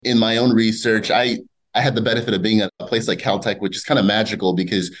In my own research, I had the benefit of being at a place like Caltech, which is kind of magical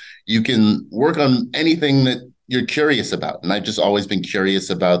because you can work on anything that you're curious about. And I've just always been curious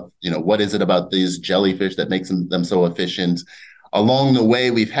about, what is it about these jellyfish that makes them so efficient? Along the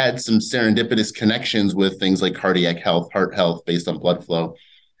way, we've had some serendipitous connections with things like cardiac health, heart health based on blood flow.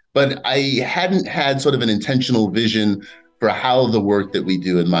 But I hadn't had sort of an intentional vision for how the work that we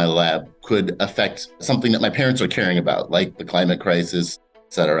do in my lab could affect something that my parents are caring about, like the climate crisis,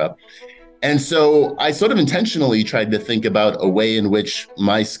 et cetera. And so I sort of intentionally tried to think about a way in which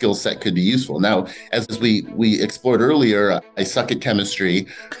my skill set could be useful. Now, as we explored earlier, I suck at chemistry.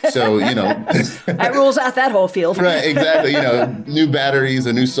 So, that rules out that whole field. Right, exactly. New batteries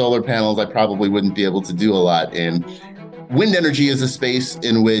and new solar panels, I probably wouldn't be able to do a lot. And wind energy is a space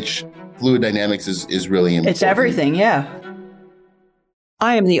in which fluid dynamics is really important. It's everything, yeah.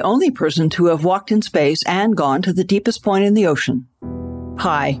 I am the only person to have walked in space and gone to the deepest point in the ocean.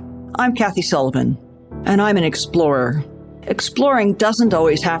 Hi. I'm Kathy Sullivan, and I'm an explorer. Exploring doesn't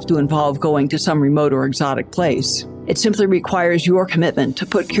always have to involve going to some remote or exotic place. It simply requires your commitment to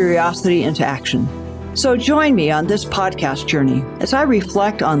put curiosity into action. So join me on this podcast journey as I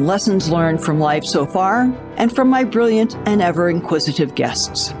reflect on lessons learned from life so far and from my brilliant and ever-inquisitive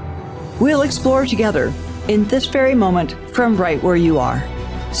guests. We'll explore together in this very moment from right where you are.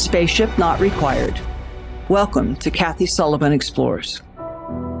 Spaceship not required. Welcome to Kathy Sullivan Explores.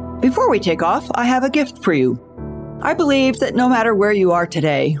 Before we take off, I have a gift for you. I believe that no matter where you are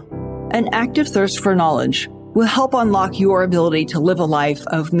today, an active thirst for knowledge will help unlock your ability to live a life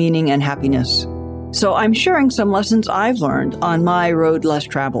of meaning and happiness. So I'm sharing some lessons I've learned on my road less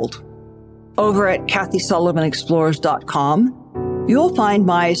traveled. Over at KathySullivanExplores.com, you'll find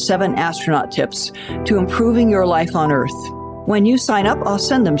my 7 astronaut tips to improving your life on Earth. When you sign up, I'll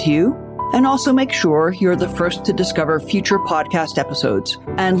send them to you. And also make sure you're the first to discover future podcast episodes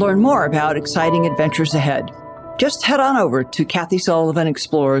and learn more about exciting adventures ahead. Just head on over to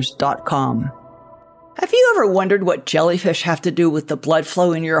KathySullivanExplores.com. Have you ever wondered what jellyfish have to do with the blood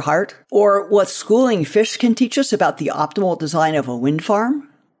flow in your heart? Or what schooling fish can teach us about the optimal design of a wind farm?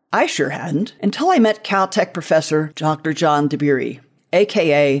 I sure hadn't until I met Caltech professor Dr. John Dabiri,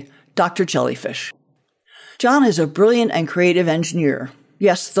 aka Dr. Jellyfish. John is a brilliant and creative engineer.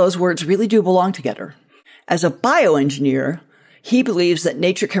 Yes, those words really do belong together. As a bioengineer, he believes that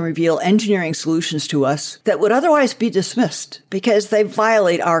nature can reveal engineering solutions to us that would otherwise be dismissed because they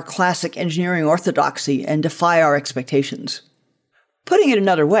violate our classic engineering orthodoxy and defy our expectations. Putting it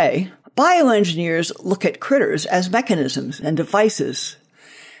another way, bioengineers look at critters as mechanisms and devices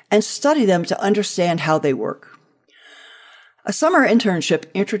and study them to understand how they work. A summer internship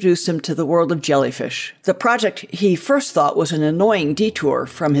introduced him to the world of jellyfish. The project he first thought was an annoying detour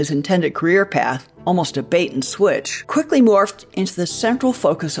from his intended career path, almost a bait and switch, quickly morphed into the central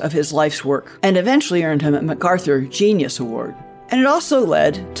focus of his life's work and eventually earned him a MacArthur Genius Award. And it also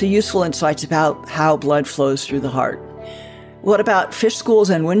led to useful insights about how blood flows through the heart. What about fish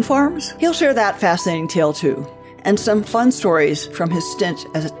schools and wind farms? He'll share that fascinating tale too, and some fun stories from his stint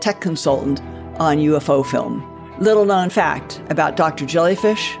as a tech consultant on UFO film. Little known fact about Dr.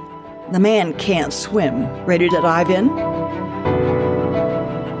 Jellyfish, the man can't swim. Ready to dive in?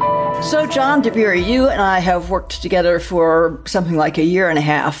 So, John Dabiri, you and I have worked together for something like a year and a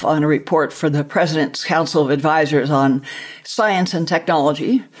half on a report for the President's Council of Advisors on Science and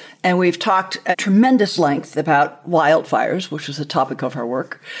Technology. And we've talked at tremendous length about wildfires, which was the topic of our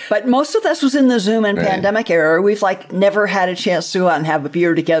work. But most of this was in the Zoom and pandemic era. We've never had a chance to go out and have a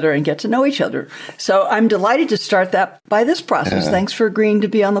beer together and get to know each other. So I'm delighted to start that by this process. Thanks for agreeing to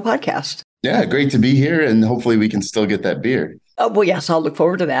be on the podcast. Yeah, great to be here. And hopefully we can still get that beer. Oh, well, yes, I'll look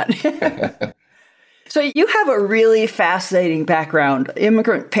forward to that. So you have a really fascinating background,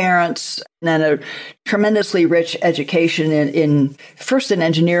 immigrant parents, and a tremendously rich education in first in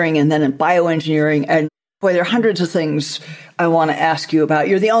engineering and then in bioengineering. And boy, there are hundreds of things I want to ask you about.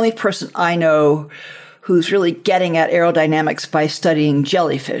 You're the only person I know who's really getting at aerodynamics by studying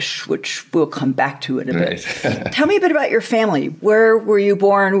jellyfish, which we'll come back to in a bit. Tell me a bit about your family. Where were you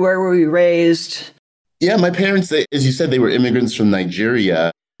born? Where were you raised? Yeah, my parents, as you said, they were immigrants from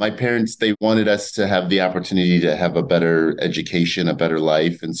Nigeria. My parents, they wanted us to have the opportunity to have a better education, a better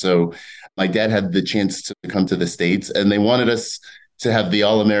life. And so my dad had the chance to come to the States and they wanted us to have the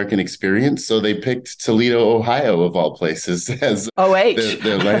all-American experience. So they picked Toledo, Ohio, of all places, as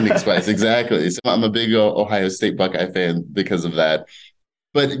their landing spice. Exactly. So I'm a big Ohio State Buckeye fan because of that.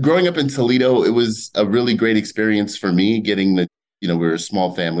 But growing up in Toledo, it was a really great experience for me getting we were a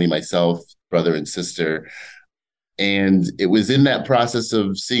small family, myself, brother and sister. And it was in that process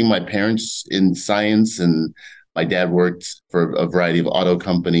of seeing my parents in science and My dad worked for a variety of auto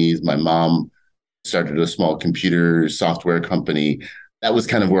companies. My mom started a small computer software company. That was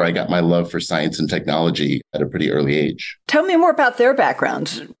kind of where I got my love for science and technology at a pretty early age. Tell me more about their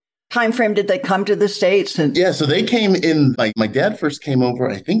backgrounds. Time frame did they come to the States? And Yeah, so they came in, like my dad first came over,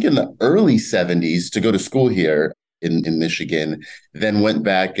 I think in the early 70s to go to school here in Michigan, then went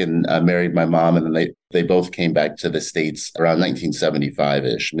back and married my mom. And then they both came back to the States around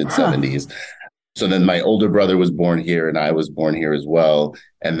 1975-ish, mid huh. 70s. So then my older brother was born here and I was born here as well.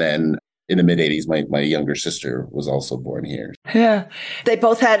 And then in the mid 80s, my younger sister was also born here. Yeah. They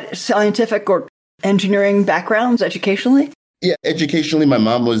both had scientific or engineering backgrounds educationally? Yeah, educationally, my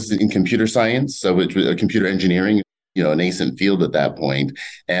mom was in computer science, so which was computer engineering, a nascent field at that point.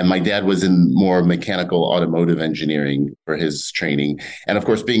 And my dad was in more mechanical automotive engineering for his training. And of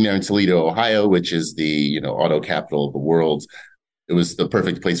course, being there in Toledo, Ohio, which is the, auto capital of the world, it was the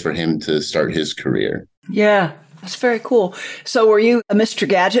perfect place for him to start his career. Yeah, that's very cool. So were you a Mr.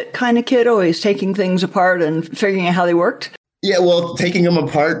 Gadget kind of kid, always taking things apart and figuring out how they worked? Yeah, well, taking them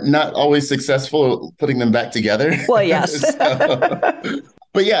apart, not always successful, putting them back together. Well, yes.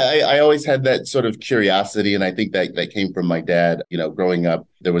 But yeah, I always had that sort of curiosity. And I think that came from my dad. Growing up,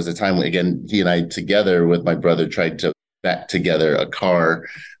 there was a time when, again, he and I together with my brother tried to back together a car.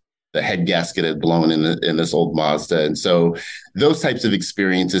 The head gasket had blown in this old Mazda. And so those types of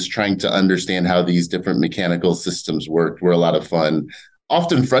experiences, trying to understand how these different mechanical systems worked, were a lot of fun,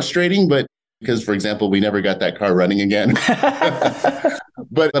 often frustrating, but because, for example, we never got that car running again.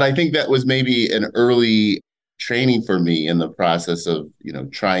 But I think that was maybe an early training for me in the process of,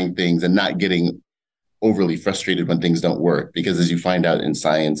 trying things and not getting overly frustrated when things don't work. Because as you find out in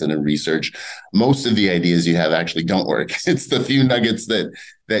science and in research, most of the ideas you have actually don't work. It's the few nuggets that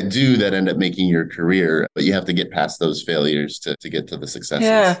end up making your career. But you have to get past those failures to get to the successes.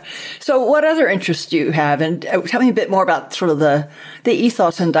 Yeah. So what other interests do you have? And tell me a bit more about sort of the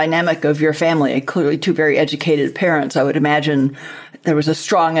ethos and dynamic of your family. Clearly two very educated parents. I would imagine there was a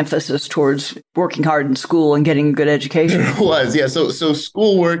strong emphasis towards working hard in school and getting a good education. There was, yeah. So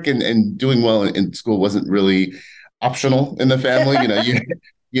schoolwork and doing well in school wasn't really optional in the family.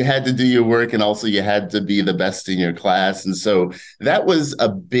 You had to do your work and also you had to be the best in your class. And so that was a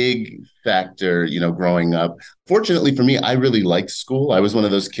big factor, growing up. Fortunately for me, I really liked school. I was one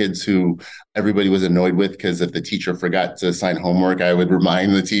of those kids who everybody was annoyed with because if the teacher forgot to assign homework, I would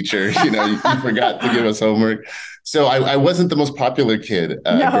remind the teacher, you forgot to give us homework. So I wasn't the most popular kid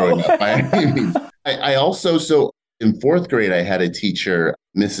growing up by any means. I also, so in fourth grade, I had a teacher,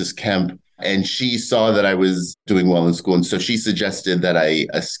 Mrs. Kemp, and she saw that I was doing well in school. And so she suggested that I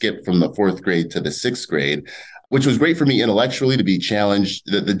skip from the fourth grade to the sixth grade, which was great for me intellectually to be challenged.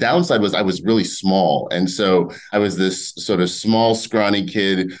 The downside was I was really small. And so I was this sort of small, scrawny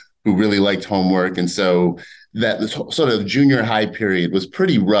kid who really liked homework. And so that sort of junior high period was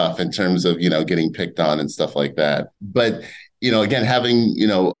pretty rough in terms of, getting picked on and stuff like that. But, again, having,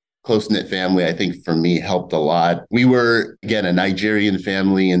 close-knit family, I think for me helped a lot. We were, again, a Nigerian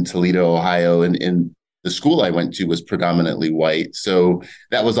family in Toledo, Ohio, and the school I went to was predominantly white. So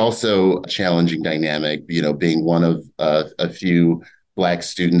that was also a challenging dynamic, being one of a few Black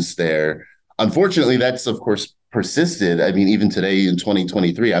students there. Unfortunately, that's, of course, persisted. I mean, even today in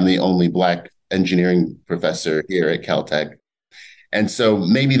 2023, I'm the only Black engineering professor here at Caltech. And so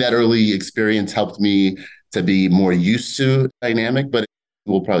maybe that early experience helped me to be more used to dynamic, but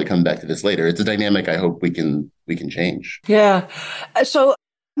we'll probably come back to this later. It's a dynamic I hope we can change. Yeah. So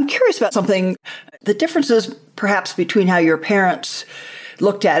I'm curious about something, the differences perhaps between how your parents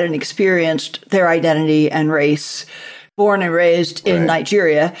looked at and experienced their identity and race, born and raised in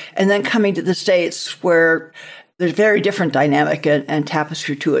Nigeria, and then coming to the States where there's a very different dynamic and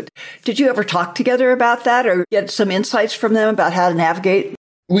tapestry to it. Did you ever talk together about that or get some insights from them about how to navigate?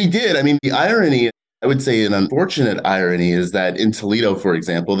 We did. I mean, the irony, I would say an unfortunate irony, is that in Toledo, for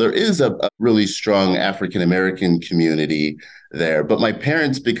example, there is a really strong African-American community there. But my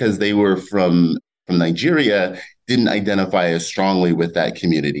parents, because they were from Nigeria, didn't identify as strongly with that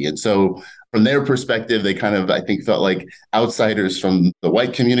community. And so from their perspective, they kind of, I think, felt like outsiders from the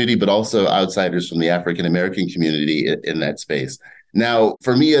white community, but also outsiders from the African-American community in that space. Now,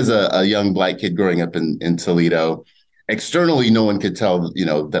 for me as a young Black kid growing up in Toledo, externally, no one could tell,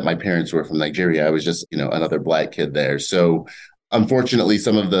 that my parents were from Nigeria. I was just, another Black kid there. So unfortunately,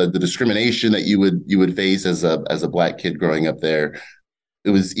 some of the discrimination that you would face as a Black kid growing up there, it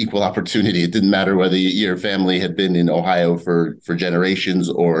was equal opportunity. It didn't matter whether your family had been in Ohio for generations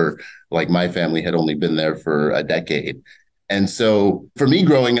or like my family had only been there for a decade. And so for me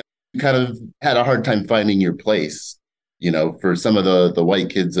growing up, you kind of had a hard time finding your place. For some of the white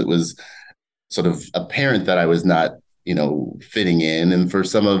kids, it was sort of apparent that I was not, fitting in. And for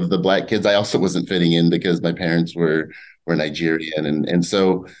some of the Black kids, I also wasn't fitting in because my parents were Nigerian. And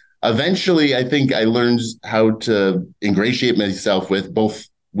so eventually I think I learned how to ingratiate myself with both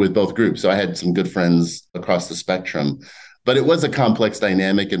groups. So I had some good friends across the spectrum, but it was a complex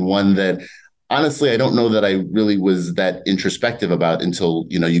dynamic and one that honestly, I don't know that I really was that introspective about until,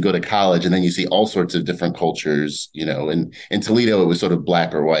 you go to college and then you see all sorts of different cultures, and in Toledo, it was sort of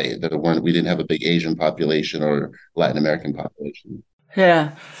black or white. We didn't have a big Asian population or Latin American population.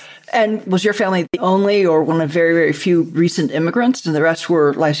 Yeah. And was your family the only or one of very, very few recent immigrants? And the rest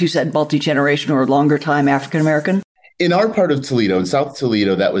were, like you said, multi-generation or longer time African American? In our part of Toledo, in South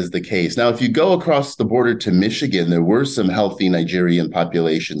Toledo, that was the case. Now, if you go across the border to Michigan, there were some healthy Nigerian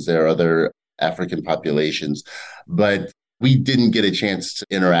populations. There are other African populations, but we didn't get a chance to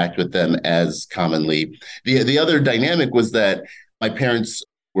interact with them as commonly. The other dynamic was that my parents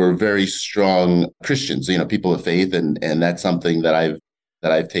were very strong Christians, people of faith, and that's something that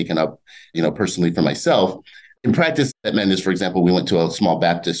I've taken up, personally for myself. In practice, that meant is, for example, we went to a small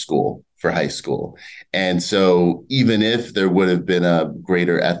Baptist school for high school. And so even if there would have been a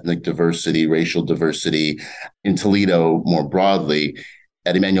greater ethnic diversity, racial diversity in Toledo more broadly,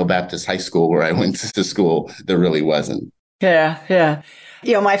 at Emmanuel Baptist High School, where I went to school, there really wasn't. Yeah,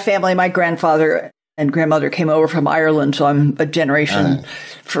 yeah. My family, my grandfather and grandmother came over from Ireland, so I'm a generation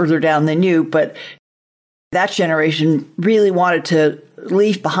further down than you. But that generation really wanted to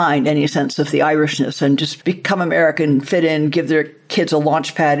leave behind any sense of the Irishness and just become American, fit in, give their kids a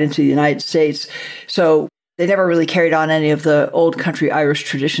launch pad into the United States. So they never really carried on any of the old country Irish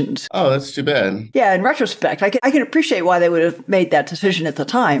traditions. Oh, that's too bad. Yeah, in retrospect, I can appreciate why they would have made that decision at the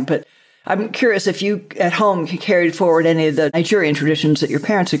time. But I'm curious if you at home carried forward any of the Nigerian traditions that your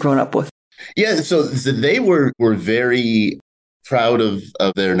parents had grown up with. Yeah, so they were very proud of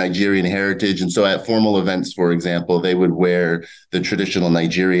their Nigerian heritage. And so at formal events, for example, they would wear the traditional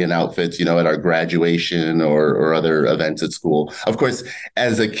Nigerian outfits, at our graduation or other events at school. Of course,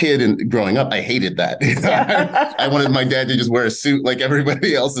 as a kid and growing up, I hated that. I wanted my dad to just wear a suit like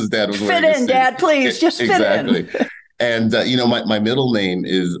everybody else's dad was wearing. Fit in, Dad, please, just fit in. Exactly. And, my middle name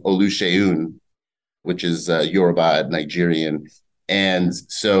is Oluseun, which is Yoruba, Nigerian. And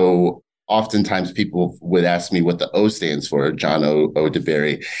so oftentimes people would ask me what the O stands for, John O.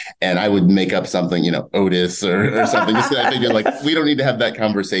 Dabiri, and I would make up something, Otis or something. Just I figured we don't need to have that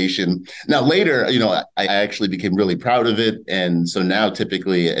conversation. Now later, I actually became really proud of it. And so now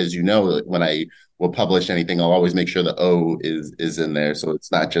typically, as you know, when I will publish anything, I'll always make sure the O is in there. So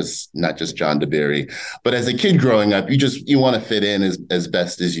it's not just John Dabiri. But as a kid growing up, you want to fit in as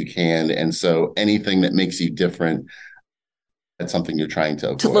best as you can. And so anything that makes you different, that's something you're trying to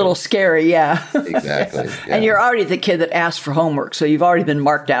avoid. It's a little scary, yeah. Exactly. Yeah. And you're already the kid that asked for homework, so you've already been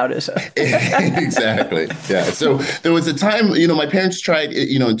marked out as a... Exactly. Yeah. So there was a time, my parents tried,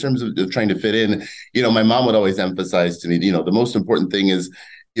 in terms of trying to fit in, my mom would always emphasize to me, the most important thing is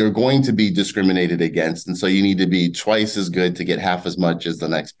you're going to be discriminated against. And so you need to be twice as good to get half as much as the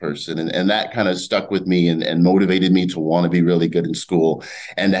next person. And that kind of stuck with me and motivated me to want to be really good in school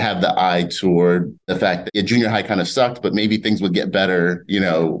and to have the eye toward the fact that junior high kind of sucked, but maybe things would get better,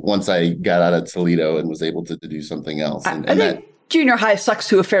 once I got out of Toledo and was able to do something else. And that junior high sucks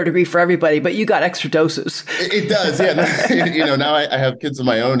to a fair degree for everybody, but you got extra doses. It does, yeah. Now I have kids of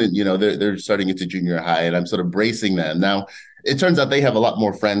my own, and they're starting into junior high, and I'm sort of bracing them now. It turns out they have a lot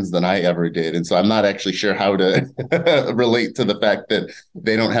more friends than I ever did, and so I'm not actually sure how to relate to the fact that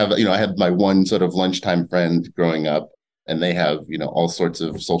they don't have. I had my one sort of lunchtime friend growing up, and they have all sorts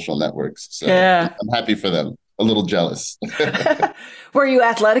of social networks. So yeah. I'm happy for them. A little jealous. Were you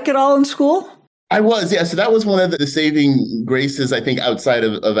athletic at all in school? I was, yeah. So that was one of the saving graces, I think, outside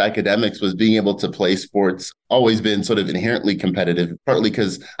of academics, was being able to play sports. Always been sort of inherently competitive, partly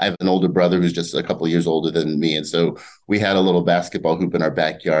because I have an older brother who's just a couple of years older than me. And so we had a little basketball hoop in our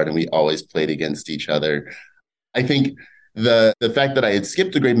backyard, and we always played against each other. I think the fact that I had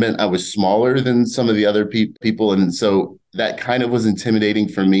skipped a grade meant I was smaller than some of the other people. And so that kind of was intimidating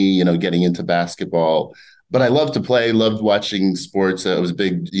for me, getting into basketball. But I loved to play, loved watching sports. I was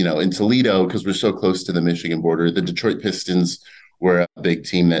big, in Toledo, because we're so close to the Michigan border. The Detroit Pistons were a big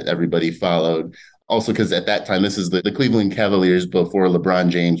team that everybody followed. Also, because at that time, this is the Cleveland Cavaliers before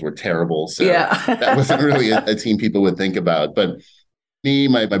LeBron James were terrible. So that wasn't really a team people would think about. But me,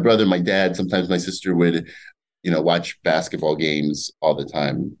 my brother, my dad, sometimes my sister would, watch basketball games all the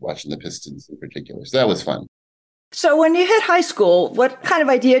time, watching the Pistons in particular. So that was fun. So when you hit high school, what kind of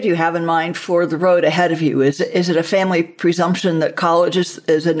idea do you have in mind for the road ahead of you? Is it a family presumption that college is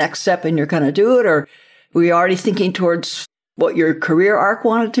the next step and you're going to do it? Or were you already thinking towards what your career arc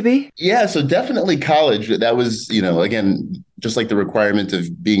wanted to be? Yeah, so definitely college. That was, again, just like the requirement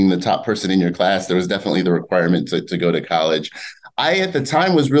of being the top person in your class, there was definitely the requirement to go to college. I, at the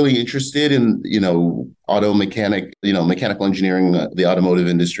time, was really interested in, mechanical engineering, the automotive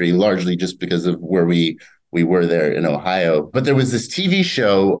industry, largely just because of where we were there in Ohio. But there was this TV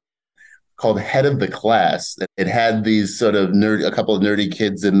show called Head of the Class. It had these sort of a couple of nerdy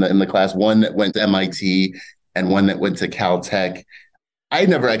kids in the class, one that went to MIT and one that went to Caltech. I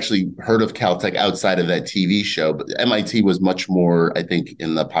never actually heard of Caltech outside of that TV show, but MIT was much more, I think,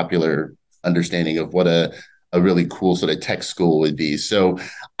 in the popular understanding of what a really cool sort of tech school would be. So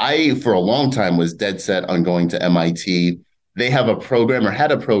I, for a long time, was dead set on going to MIT. They have a program, or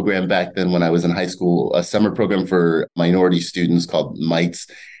had a program back then when I was in high school, a summer program for minority students called MITES.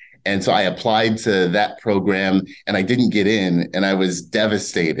 And so I applied to that program and I didn't get in, and I was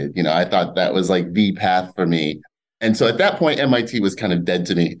devastated. I thought that was like the path for me. And so at that point, MIT was kind of dead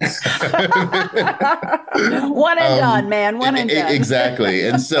to me. One and done, man. One and done. Exactly.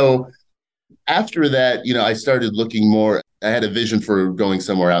 And so after that, I started looking more. I had a vision for going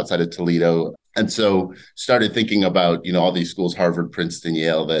somewhere outside of Toledo. And so started thinking about, all these schools, Harvard, Princeton,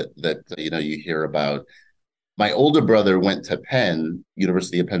 Yale, that you hear about. My older brother went to Penn,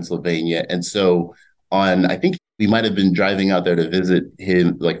 University of Pennsylvania. And so I think we might have been driving out there to visit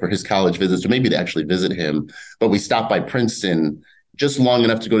him, like for his college visits, or maybe to actually visit him. But we stopped by Princeton just long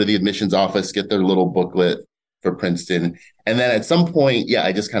enough to go to the admissions office, get their little booklet for Princeton. And then at some point, yeah,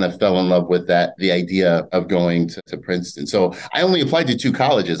 I just kind of fell in love with the idea of going to Princeton. So I only applied to two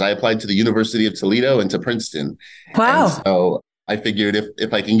colleges. I applied to the University of Toledo and to Princeton. Wow. And so I figured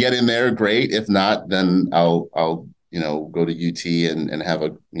if I can get in there, great. If not, then I'll go to UT and have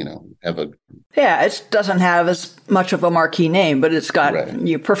a. Yeah, it doesn't have as much of a marquee name, but it's got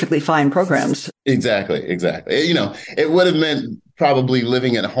perfectly fine programs. Exactly. It would have meant probably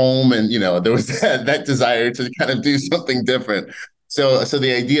living at home, and there was that desire to kind of do something different. So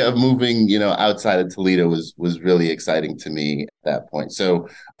the idea of moving, outside of Toledo was really exciting to me at that point. So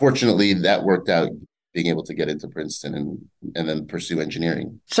fortunately, that worked out, being able to get into Princeton and then pursue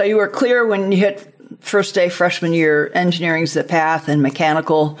engineering. So you were clear when you hit first day freshman year, engineering's the path, and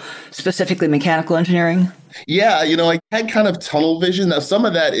specifically mechanical engineering? Yeah, I had kind of tunnel vision. Now, some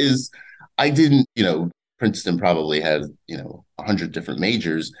of that is, I didn't, Princeton probably had, 100 different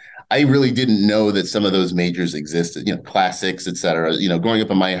majors. I really didn't know that some of those majors existed, classics, et cetera. Growing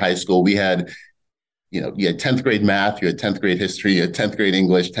up in my high school, we had, you had 10th grade math, you had 10th grade history, you had 10th grade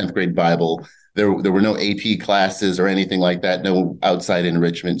English, 10th grade Bible. There were no AP classes or anything like that, no outside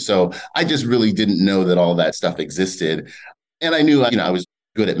enrichment. So I just really didn't know that all that stuff existed. And I knew, I was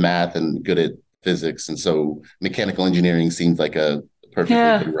good at math and good at physics. And so mechanical engineering seemed like a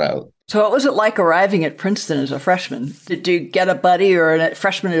perfectly good route. So what was it like arriving at Princeton as a freshman? Did you get a buddy or a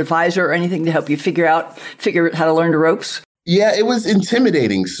freshman advisor or anything to help you figure out how to learn the ropes? Yeah, it was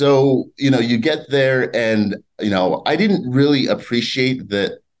intimidating. So, you get there and, I didn't really appreciate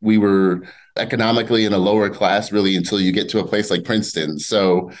that we were economically in a lower class really until you get to a place like Princeton.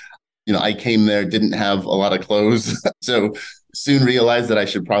 So, I came there, didn't have a lot of clothes. So soon realized that I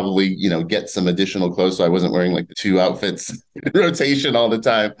should probably, get some additional clothes so I wasn't wearing like the two outfits in rotation all the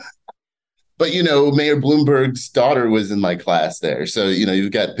time. But, Mayor Bloomberg's daughter was in my class there. So,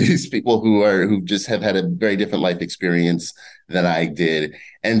 you've got these people who just have had a very different life experience than I did.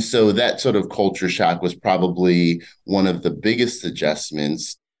 And so that sort of culture shock was probably one of the biggest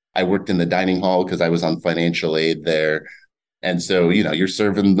adjustments. I worked in the dining hall because I was on financial aid there. And so, you're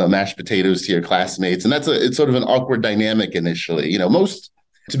serving the mashed potatoes to your classmates. And it's sort of an awkward dynamic initially.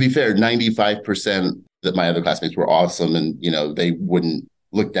 To be fair, 95% that my other classmates were awesome and, they wouldn't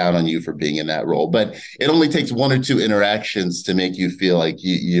look down on you for being in that role. But it only takes one or two interactions to make you feel like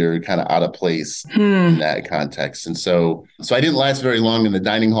you're kind of out of place in that context. And so I didn't last very long in the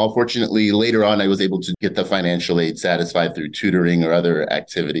dining hall. Fortunately, later on, I was able to get the financial aid satisfied through tutoring or other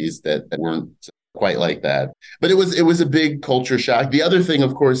activities that weren't quite like that. But it was a big culture shock. The other thing,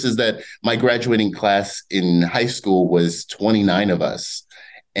 of course, is that my graduating class in high school was 29 of us.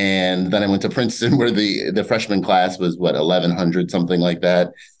 And then I went to Princeton where the freshman class was 1,100, something like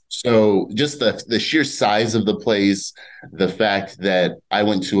that. So just the sheer size of the place, the fact that I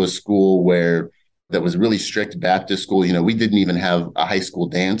went to a school that was really strict Baptist school, we didn't even have a high school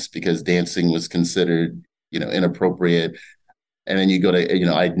dance because dancing was considered, inappropriate. And then you go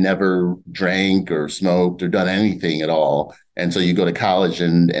to, I'd never drank or smoked or done anything at all. And so you go to college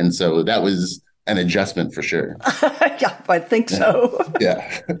and so that was an adjustment for sure. Yeah, I think so.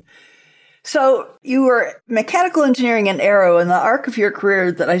 Yeah. So you were mechanical engineering and aero, and the arc of your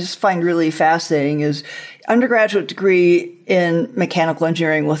career that I just find really fascinating is undergraduate degree in mechanical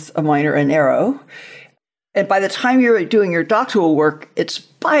engineering with a minor in aero. And by the time you're doing your doctoral work, it's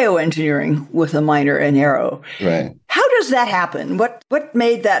bioengineering with a minor in aero. Right. How does that happen? What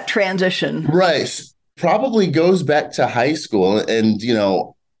made that transition? Right. Probably goes back to high school. And,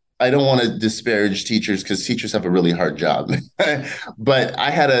 I don't want to disparage teachers because teachers have a really hard job. But I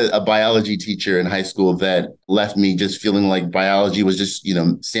had a biology teacher in high school that left me just feeling like biology was just,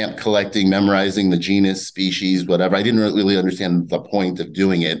 stamp collecting, memorizing the genus, species, whatever. I didn't really understand the point of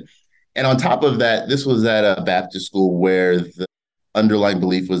doing it. And on top of that, this was at a Baptist school where the underlying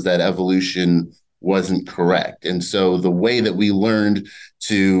belief was that evolution wasn't correct. And so the way that we learned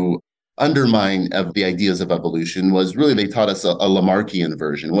to undermine of the ideas of evolution was really they taught us a Lamarckian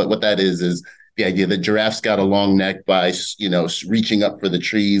version. What that is the idea that giraffes got a long neck by reaching up for the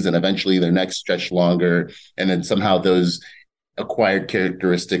trees, and eventually their necks stretch longer, and then somehow those acquired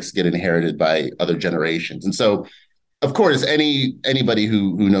characteristics get inherited by other generations. And so, of course, anybody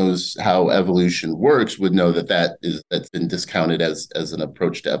who knows how evolution works would know that's been discounted as an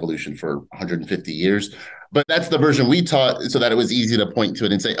approach to evolution for 150 years. But that's the version we taught, so that it was easy to point to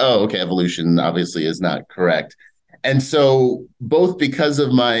it and say, oh, okay, evolution obviously is not correct. And so both because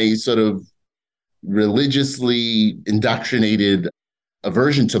of my sort of religiously indoctrinated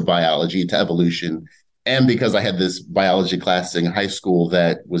aversion to biology, to evolution, and because I had this biology class in high school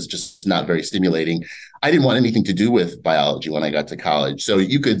that was just not very stimulating, I didn't want anything to do with biology when I got to college. So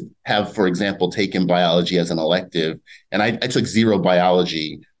you could have, for example, taken biology as an elective, and I took zero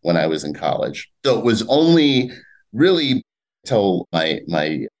biology when I was in college. So it was only really till my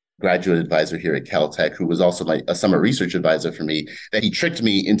graduate advisor here at Caltech, who was also a summer research advisor for me, that he tricked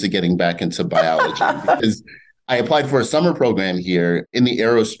me into getting back into biology because I applied for a summer program here in the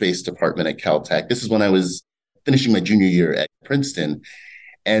aerospace department at Caltech. This is when I was finishing my junior year at Princeton.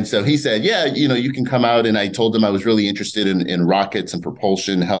 And so he said, yeah, you can come out. And I told him I was really interested in rockets and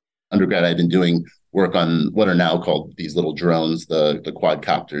propulsion. Undergrad, I'd been doing work on what are now called these little drones, the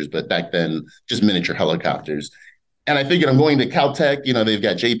quadcopters, but back then just miniature helicopters. And I figured I'm going to Caltech, they've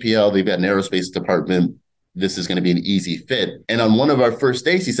got JPL, they've got an aerospace department. This is going to be an easy fit. And on one of our first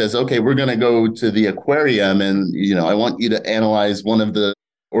days, he says, okay, we're going to go to the aquarium. And, I want you to analyze one of the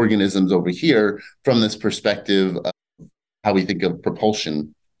organisms over here from this perspective of how we think of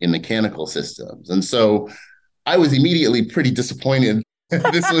propulsion in mechanical systems. And so I was immediately pretty disappointed.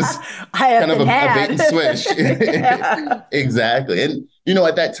 This was kind of a bait and switch. Exactly. And,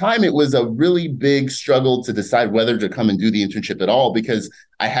 at that time, it was a really big struggle to decide whether to come and do the internship at all, because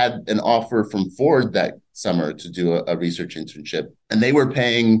I had an offer from Ford that summer to do a research internship. And they were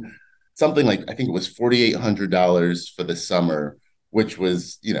paying something like, I think it was $4,800 for the summer, which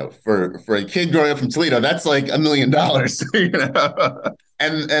was, for a kid growing up from Toledo, that's like $1 million.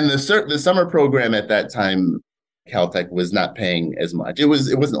 And the summer program at that time, Caltech was not paying as much. It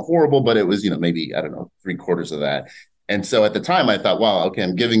wasn't horrible, but it was, maybe, I don't know, 3/4 of that. And so at the time I thought, wow, okay,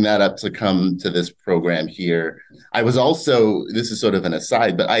 I'm giving that up to come to this program here. I was also, this is sort of an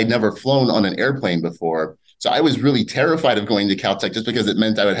aside, but I had never flown on an airplane before. So I was really terrified of going to Caltech just because it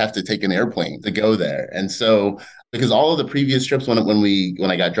meant I would have to take an airplane to go there. And so because all of the previous trips when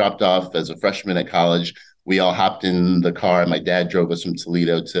I got dropped off as a freshman at college, we all hopped in the car. My dad drove us from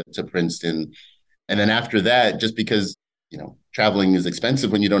Toledo to Princeton. And then after that, just because, traveling is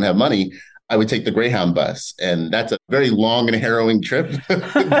expensive when you don't have money, I would take the Greyhound bus. And that's a very long and harrowing trip.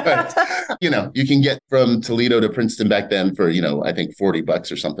 But, you can get from Toledo to Princeton back then for, I think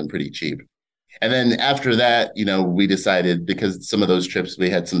 $40 or something pretty cheap. And then after that, we decided, because some of those trips, we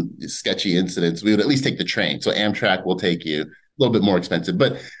had some sketchy incidents, we would at least take the train. So Amtrak will take you, a little bit more expensive.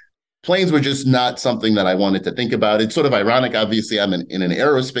 But planes were just not something that I wanted to think about. It's sort of ironic. Obviously, I'm in an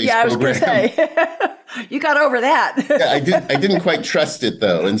aerospace program. I was going to say, you got over that. Yeah, I didn't quite trust it,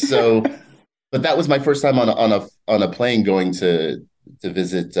 though. And so, but that was my first time on a plane going to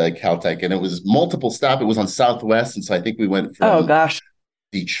visit Caltech. And it was multiple stop. It was on Southwest. And so I think we went from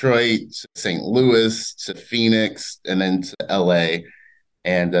Detroit to St. Louis to Phoenix and then to LA.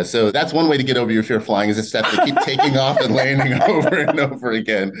 And so that's one way to get over your fear of flying, is just have to keep taking off and landing over and over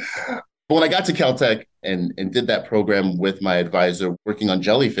again. But when I got to Caltech and did that program with my advisor working on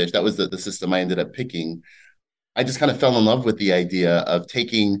jellyfish, that was the system I ended up picking. I just kind of fell in love with the idea of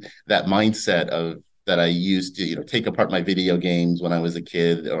taking that mindset that I used to, take apart my video games when I was a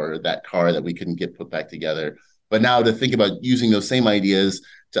kid, or that car that we couldn't get put back together. But now to think about using those same ideas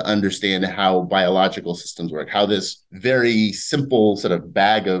to understand how biological systems work, how this very simple sort of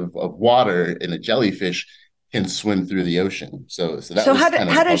bag of water in a jellyfish can swim through the ocean. So that So was kind of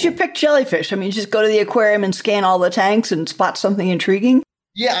how the did you puzzle. pick jellyfish? I mean, you just go to the aquarium and scan all the tanks and spot something intriguing?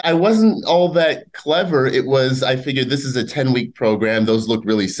 Yeah, I wasn't all that clever. It was, I figured this is a 10-week program. Those look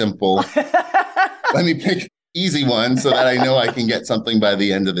really simple. Let me pick easy one so that I know I can get something by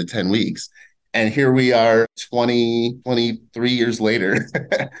the end of the 10 weeks. And here we are 23 years later,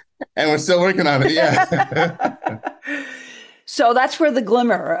 and we're still working on it. Yeah. So that's where the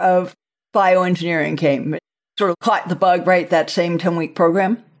glimmer of bioengineering came. It sort of caught the bug, right? That same 10-week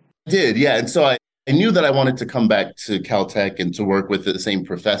program? Did, yeah. And so I knew that I wanted to come back to Caltech and to work with the same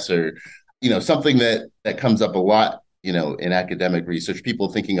professor. Something that comes up a lot, in academic research,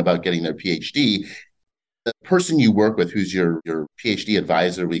 people thinking about getting their PhD. The person you work with, who's your PhD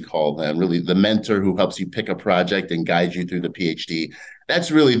advisor, we call them, really the mentor who helps you pick a project and guide you through the PhD. That's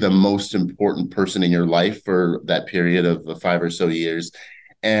really the most important person in your life for that period of 5 or so years.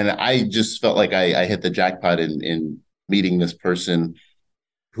 And I just felt like I hit the jackpot in meeting this person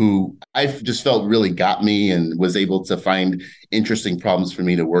who I just felt really got me and was able to find interesting problems for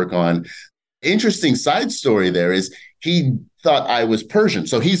me to work on. Interesting side story there is he thought I was Persian.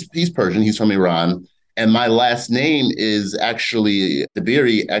 So he's Persian, he's from Iran. And my last name is actually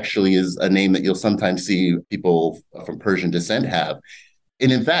Dabiri, actually is a name that you'll sometimes see people from Persian descent have.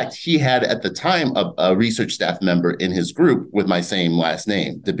 And in fact, he had at the time a research staff member in his group with my same last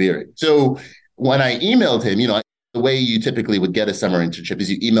name, Dabiri. So when I emailed him, the way you typically would get a summer internship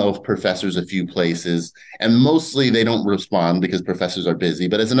is you email professors a few places, and mostly they don't respond because professors are busy.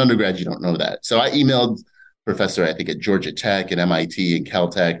 But as an undergrad, you don't know that. So I emailed professor, I think at Georgia Tech and MIT and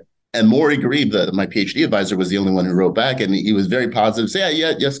Caltech. And Maury Grieb, my PhD advisor, was the only one who wrote back, and he was very positive. Say,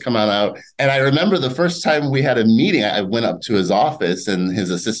 yeah, yes, come on out. And I remember the first time we had a meeting, I went up to his office, and his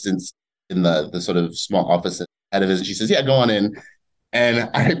assistants in the sort of small office ahead of his. She says, "Yeah, go on in." And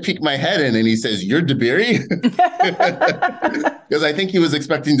I peek my head in, and he says, "You're Dabiri?" Because I think he was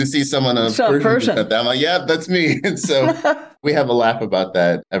expecting to see someone of Persian descent. I'm like, "Yeah, that's me." And so we have a laugh about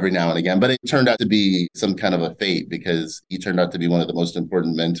that every now and again. But it turned out to be some kind of a fate because he turned out to be one of the most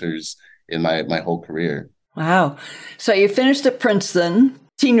important mentors in my whole career. Wow. So you finished at Princeton.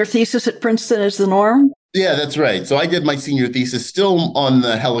 Senior thesis at Princeton is the norm? Yeah, that's right. So I did my senior thesis still on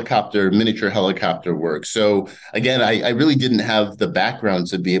the miniature helicopter work. So again, I really didn't have the background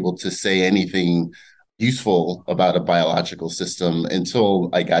to be able to say anything useful about a biological system until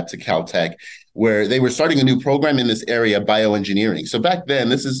I got to Caltech, where they were starting a new program in this area, bioengineering. So back then,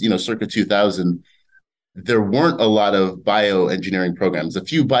 this is, circa 2000, there weren't a lot of bioengineering programs. A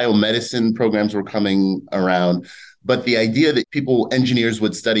few biomedicine programs were coming around. But the idea that engineers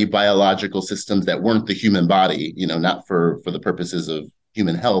would study biological systems that weren't the human body, not for the purposes of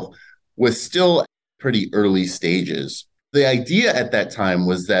human health, was still pretty early stages. The idea at that time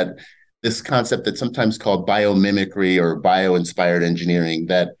was that this concept that's sometimes called biomimicry or bio-inspired engineering,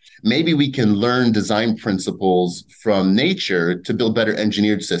 that maybe we can learn design principles from nature to build better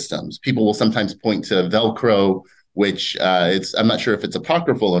engineered systems. People will sometimes point to Velcro, which I'm not sure if it's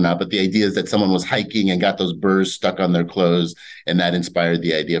apocryphal or not, but the idea is that someone was hiking and got those burrs stuck on their clothes, and that inspired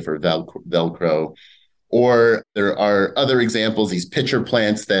the idea for Velcro. Or there are other examples, these pitcher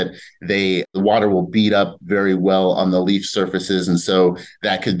plants that the water will beat up very well on the leaf surfaces. And so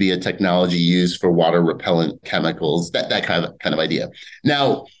that could be a technology used for water repellent chemicals, that kind of idea.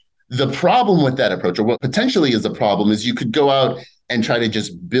 Now, the problem with that approach, or what potentially is a problem, is you could go out and try to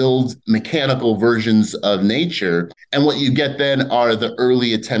just build mechanical versions of nature. And what you get then are the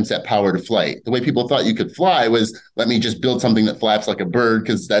early attempts at powered flight. The way people thought you could fly was, let me just build something that flaps like a bird,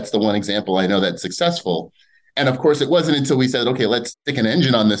 because that's the one example I know that's successful. And of course, it wasn't until we said, okay, let's stick an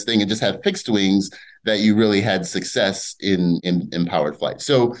engine on this thing and just have fixed wings, that you really had success in powered flight.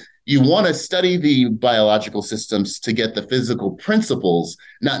 So you want to study the biological systems to get the physical principles,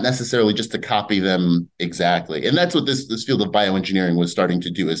 not necessarily just to copy them exactly. And that's what this field of bioengineering was starting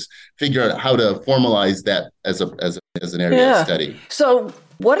to do, is figure out how to formalize that as an area of study. So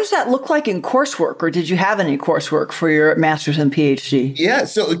what does that look like in coursework, or did you have any coursework for your master's and PhD? Yeah,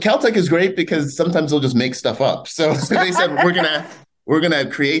 so Caltech is great because sometimes they'll just make stuff up. So they said, we're going to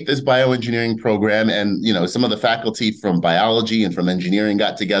create this bioengineering program. And, some of the faculty from biology and from engineering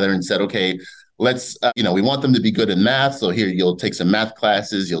got together and said, okay, let's, we want them to be good in math. So here you'll take some math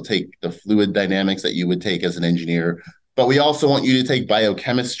classes, you'll take the fluid dynamics that you would take as an engineer. But we also want you to take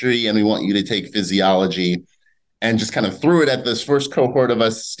biochemistry, and we want you to take physiology, and just kind of threw it at this first cohort of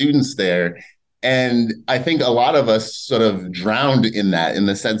us students there. And I think a lot of us sort of drowned in that, in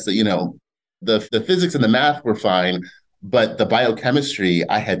the sense that, the physics and the math were fine, but the biochemistry,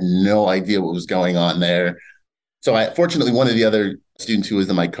 I had no idea what was going on there. So fortunately, one of the other student who was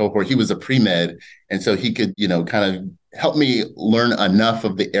in my cohort, he was a pre-med. And so he could, kind of help me learn enough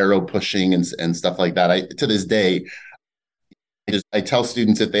of the arrow pushing and stuff like that. To this day, I tell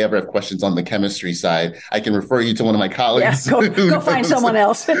students if they ever have questions on the chemistry side, I can refer you to one of my colleagues. Yeah, go find someone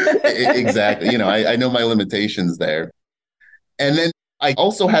else. Exactly. I know my limitations there. And then I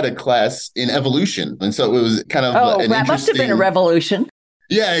also had a class in evolution. And so it was kind of that must have been a revolution.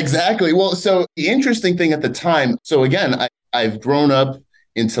 Yeah, exactly. Well, so the interesting thing at the time, so again, I've grown up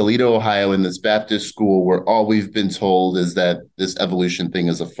in Toledo, Ohio, in this Baptist school where all we've been told is that this evolution thing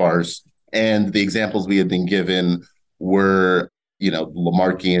is a farce. And the examples we had been given were,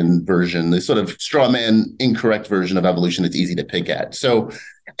 Lamarckian version, the sort of straw man, incorrect version of evolution that's easy to pick at. So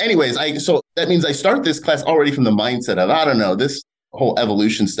anyways, so that means I start this class already from the mindset of, I don't know, this whole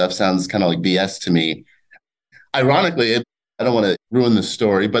evolution stuff sounds kind of like BS to me. Ironically, I don't want to ruin the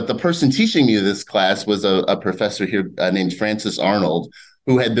story, but the person teaching me this class was a professor here named Francis Arnold,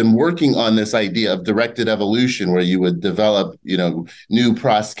 who had been working on this idea of directed evolution, where you would develop, new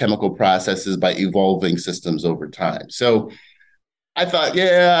chemical processes by evolving systems over time. So I thought,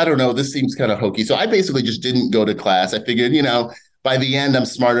 I don't know, this seems kind of hokey. So I basically just didn't go to class. I figured, by the end, I'm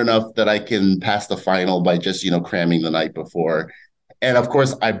smart enough that I can pass the final by just, cramming the night before. And of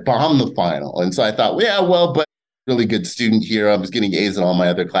course, I bombed the final. And so I thought, but really good student here. I was getting A's in all my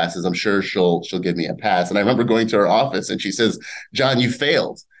other classes. I'm sure she'll give me a pass. And I remember going to her office and she says, John, you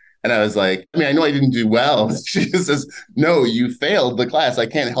failed. And I was like, I know I didn't do well. She just says, no, you failed the class. I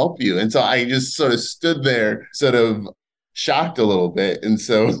can't help you. And so I just sort of stood there, sort of shocked a little bit. And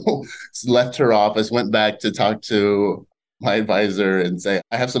so left her office, went back to talk to my advisor and say,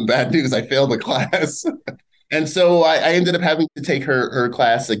 I have some bad news. I failed the class. And so I ended up having to take her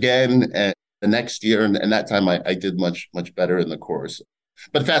class again the next year. And that time I did much, much better in the course.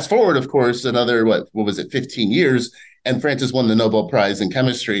 But fast forward, of course, another, what was it, 15 years. And Frances won the Nobel Prize in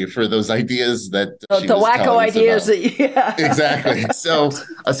chemistry for those ideas that the wacko ideas that Exactly. So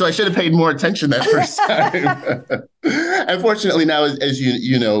I should have paid more attention that first time. Unfortunately, now, as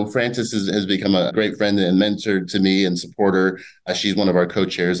you know, Frances has become a great friend and mentor to me and supporter. She's one of our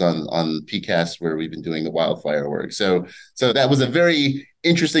co-chairs on PCAST, where we've been doing the wildfire work. So that was a very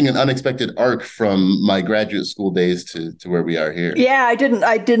interesting and unexpected arc from my graduate school days to where we are here. Yeah, I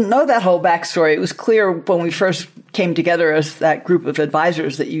didn't know that whole backstory. It was clear when we first came together as that group of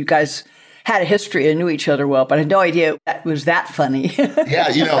advisors that you guys had a history and knew each other well, but I had no idea that was that funny.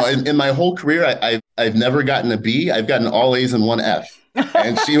 Yeah, in my whole career, I've never gotten a B. I've gotten all A's and one F.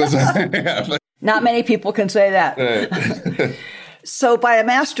 And she was an F. Not many people can say that. Right. So by a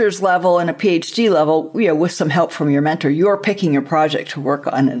master's level and a PhD level, with some help from your mentor, you're picking your project to work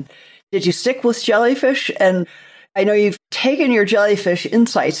on. And did you stick with jellyfish? And I know you've taken your jellyfish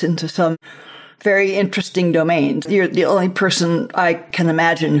insights into some very interesting domains. You're the only person I can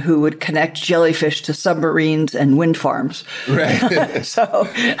imagine who would connect jellyfish to submarines and wind farms. Right. So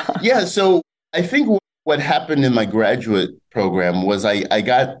I think what happened in my graduate program was I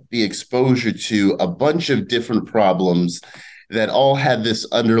got the exposure to a bunch of different problems that all had this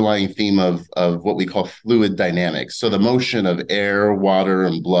underlying theme of what we call fluid dynamics. So the motion of air, water,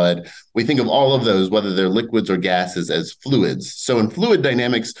 and blood, we think of all of those, whether they're liquids or gases, as fluids. So in fluid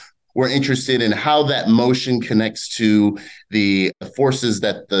dynamics, we're interested in how that motion connects to the forces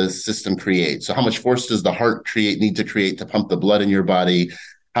that the system creates. So how much force does the heart need to create to pump the blood in your body?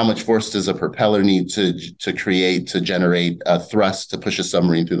 How much force does a propeller need to create to generate a thrust to push a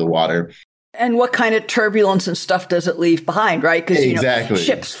submarine through the water? And what kind of turbulence and stuff does it leave behind, right? Because exactly.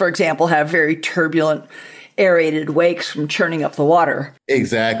 Ships, for example, have very turbulent aerated wakes from churning up the water.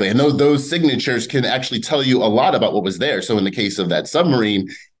 Exactly. And those signatures can actually tell you a lot about what was there. So in the case of that submarine,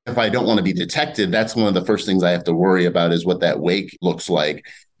 if I don't want to be detected, that's one of the first things I have to worry about is what that wake looks like.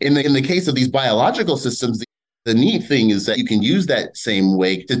 In the case of these biological systems, the neat thing is that you can use that same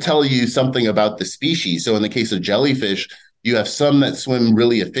wake to tell you something about the species. So in the case of jellyfish, you have some that swim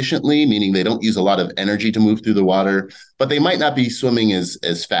really efficiently, meaning they don't use a lot of energy to move through the water, but they might not be swimming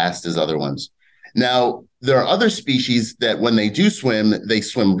as fast as other ones. Now, there are other species that when they do swim, they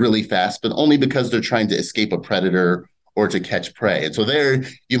swim really fast, but only because they're trying to escape a predator or to catch prey. And so there,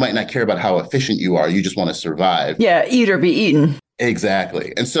 you might not care about how efficient you are. You just want to survive. Yeah, eat or be eaten.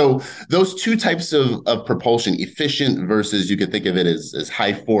 Exactly. And so those two types of propulsion, efficient versus you could think of it as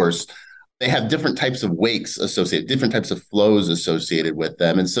high force, they have different types of wakes associated, different types of flows associated with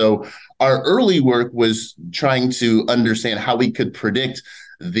them. And so our early work was trying to understand how we could predict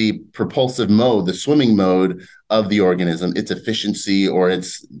the propulsive mode, the swimming mode of the organism, its efficiency or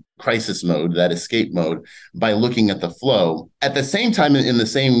its crisis mode, that escape mode, by looking at the flow. At the same time, in the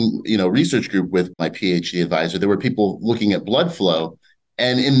same research group with my PhD advisor, there were people looking at blood flow.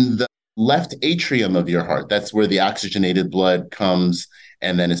 And in the left atrium of your heart, that's where the oxygenated blood comes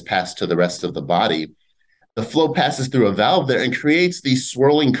and then is passed to the rest of the body. The flow passes through a valve there and creates these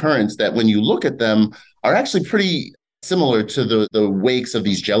swirling currents that, when you look at them, are actually pretty similar to the wakes of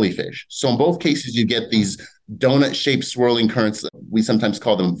these jellyfish. So in both cases, you get these donut-shaped swirling currents. We sometimes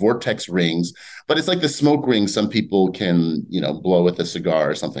call them vortex rings, but it's like the smoke rings some people can, blow with a cigar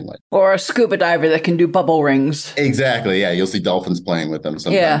or something like that. Or a scuba diver that can do bubble rings. Exactly. Yeah. You'll see dolphins playing with them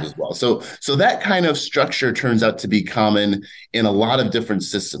sometimes as well. So that kind of structure turns out to be common in a lot of different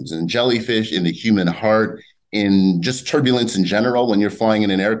systems, in jellyfish, in the human heart, in just turbulence in general. When you're flying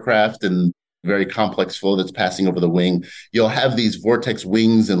in an aircraft and very complex flow that's passing over the wing, you'll have these vortex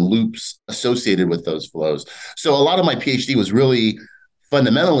wings and loops associated with those flows. So a lot of my PhD was really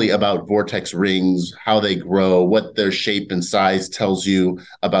fundamentally about vortex rings, how they grow, what their shape and size tells you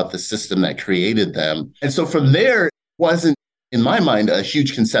about the system that created them. And so from there, it wasn't, in my mind, a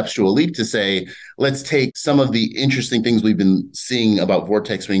huge conceptual leap to say, let's take some of the interesting things we've been seeing about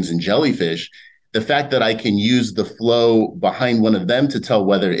vortex rings in jellyfish, the fact that I can use the flow behind one of them to tell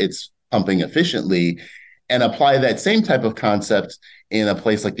whether it's pumping efficiently, and apply that same type of concept in a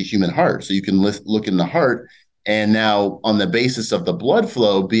place like the human heart. So you can look in the heart and now, on the basis of the blood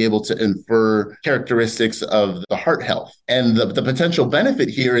flow, be able to infer characteristics of the heart health. And the potential benefit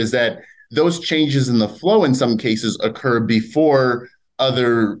here is that those changes in the flow in some cases occur before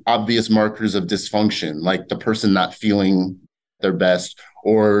other obvious markers of dysfunction, like the person not feeling their best,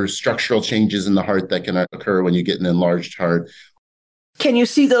 or structural changes in the heart that can occur when you get an enlarged heart. Can you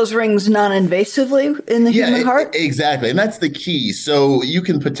see those rings non-invasively in the human heart? Exactly. And that's the key. So you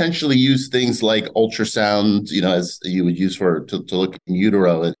can potentially use things like ultrasound, as you would use to look in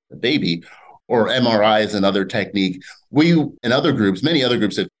utero at a baby, or MRI is another technique. We, and other groups, many other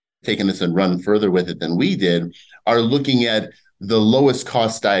groups have taken this and run further with it than we did, are looking at the lowest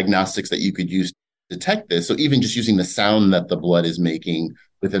cost diagnostics that you could use to detect this. So even just using the sound that the blood is making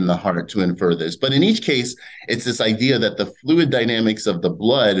within the heart to infer this. But in each case, it's this idea that the fluid dynamics of the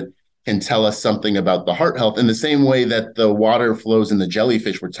blood can tell us something about the heart health in the same way that the water flows in the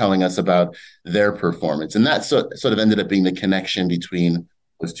jellyfish were telling us about their performance. And that sort of ended up being the connection between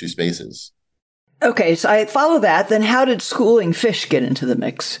those two spaces. Okay, so I follow that. Then how did schooling fish get into the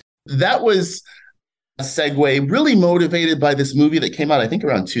mix? That was a segue really motivated by this movie that came out, I think,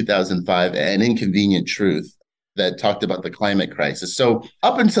 around 2005, An Inconvenient Truth, that talked about the climate crisis. So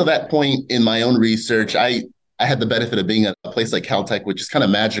up until that point in my own research, I had the benefit of being at a place like Caltech, which is kind of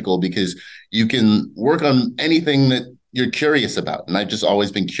magical because you can work on anything that you're curious about. And I've just always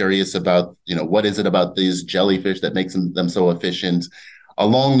been curious about, what is it about these jellyfish that makes them so efficient?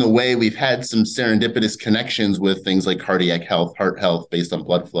 Along the way, we've had some serendipitous connections with things like cardiac health, heart health based on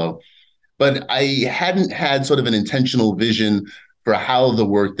blood flow. But I hadn't had sort of an intentional vision for how the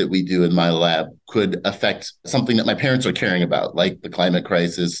work that we do in my lab could affect something that my parents are caring about, like the climate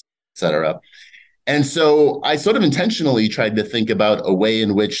crisis, et cetera. And so I sort of intentionally tried to think about a way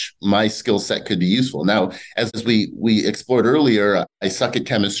in which my skill set could be useful. Now, as we explored earlier, I suck at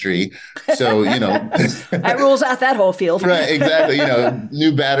chemistry. So, that rules out that whole field. Right, exactly.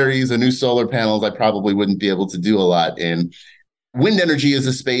 New batteries or new solar panels, I probably wouldn't be able to do a lot in. Wind energy is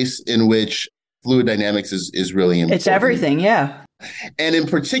a space in which fluid dynamics is really important. It's everything, yeah. And in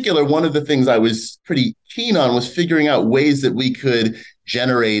particular, one of the things I was pretty keen on was figuring out ways that we could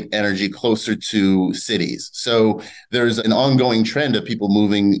generate energy closer to cities. So there's an ongoing trend of people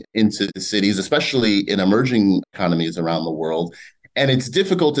moving into cities, especially in emerging economies around the world. And it's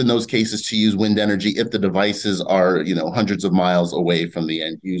difficult in those cases to use wind energy if the devices are, hundreds of miles away from the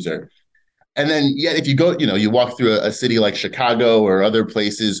end user. And then yet if you go, you walk through a city like Chicago or other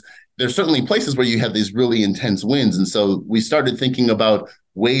places, there's certainly places where you have these really intense winds. And so we started thinking about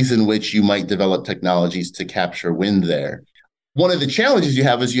ways in which you might develop technologies to capture wind there. One of the challenges you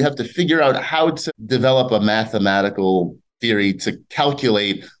have is you have to figure out how to develop a mathematical theory to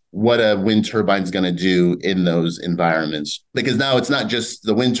calculate what a wind turbine is going to do in those environments. Because now it's not just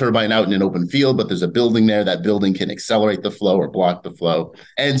the wind turbine out in an open field, but there's a building there. That building can accelerate the flow or block the flow.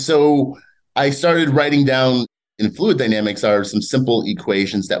 And so I started writing down in fluid dynamics are some simple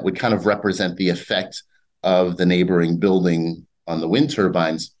equations that would kind of represent the effect of the neighboring building on the wind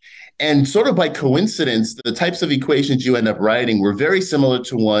turbines. And sort of by coincidence, the types of equations you end up writing were very similar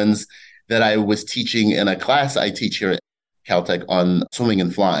to ones that I was teaching in a class I teach here at Caltech on swimming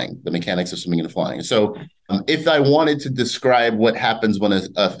and flying, the mechanics of swimming and flying. So if I wanted to describe what happens when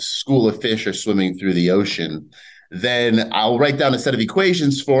a school of fish are swimming through the ocean, then I'll write down a set of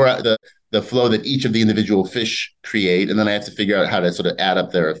equations for the flow that each of the individual fish create. And then I have to figure out how to sort of add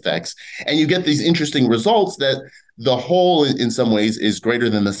up their effects. And you get these interesting results that the whole in some ways is greater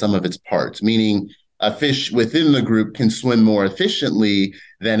than the sum of its parts, meaning a fish within the group can swim more efficiently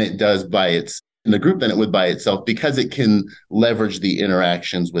than it does by its in the group than it would by itself because it can leverage the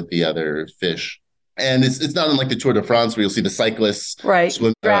interactions with the other fish. And it's not unlike the Tour de France where you'll see the cyclists right,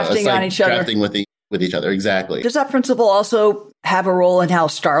 swim drafting on each other. drafting with each other. Exactly. Does that principle also have a role in how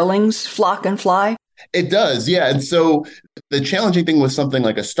starlings flock and fly? It does, yeah. And so the challenging thing with something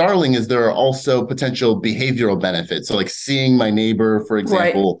like a starling is there are also potential behavioral benefits. So like seeing my neighbor, for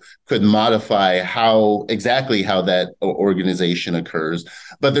example, could modify exactly how that organization occurs.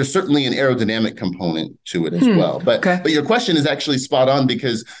 But there's certainly an aerodynamic component to it as well. But your question is actually spot on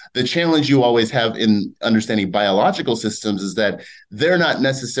because the challenge you always have in understanding biological systems is that they're not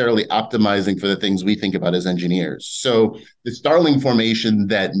necessarily optimizing for the things we think about as engineers. So the starling formation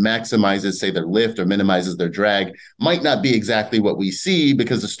that maximizes, say, their lift or minimizes their drag might not be exactly what we see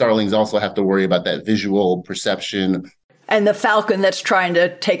because the starlings also have to worry about that visual perception. And the falcon that's trying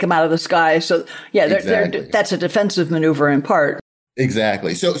to take them out of the sky. So, yeah, that's a defensive maneuver in part.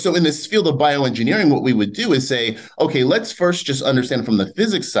 Exactly. So in this field of bioengineering, what we would do is say, okay, let's first just understand from the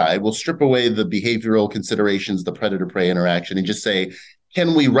physics side. We'll strip away the behavioral considerations, the predator-prey interaction, and just say,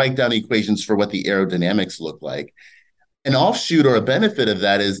 can we write down equations for what the aerodynamics look like? An offshoot or a benefit of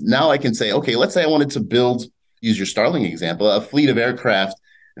that is now I can say, okay, let's say I wanted to build, use your Starling example, a fleet of aircraft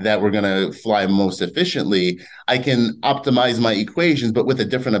that we're going to fly most efficiently. I can optimize my equations, but with a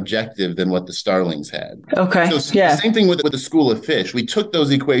different objective than what the Starlings had. Okay. So same thing with the school of fish. We took those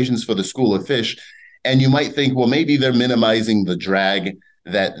equations for the school of fish, and you might think, well, maybe they're minimizing the drag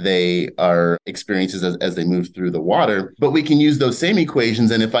that they are experiencing as they move through the water. But we can use those same equations.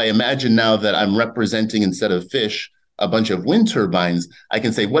 And if I imagine now that I'm representing instead of fish, a bunch of wind turbines, I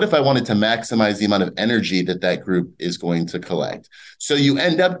can say, what if I wanted to maximize the amount of energy that group is going to collect? So you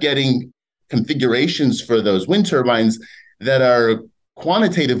end up getting configurations for those wind turbines that are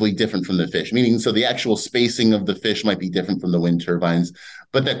quantitatively different from the fish, meaning so the actual spacing of the fish might be different from the wind turbines,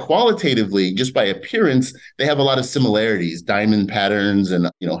 but that qualitatively, just by appearance, they have a lot of similarities, diamond patterns and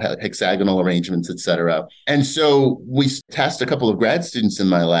hexagonal arrangements, et cetera. And so we tasked a couple of grad students in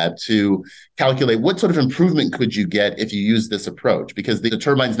my lab to calculate what sort of improvement could you get if you use this approach, because the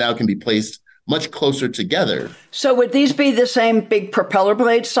turbines now can be placed much closer together. So would these be the same big propeller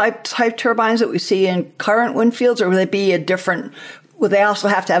blades type turbines that we see in current wind fields, or would they also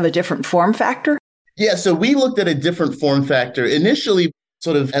have to have a different form factor? Yeah, so we looked at a different form factor initially,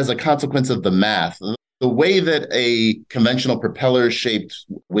 sort of as a consequence of the math. The way that a conventional propeller-shaped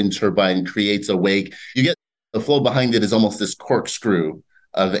wind turbine creates a wake, you get the flow behind it is almost this corkscrew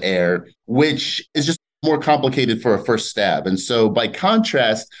of air, which is just more complicated for a first stab. And so by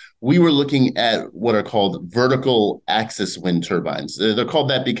contrast, we were looking at what are called vertical axis wind turbines. They're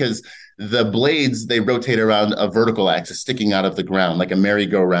called that because the blades, they rotate around a vertical axis sticking out of the ground, like a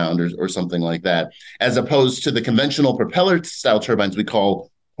merry-go-round or something like that, as opposed to the conventional propeller-style turbines we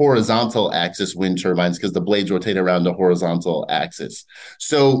call horizontal axis wind turbines because the blades rotate around a horizontal axis.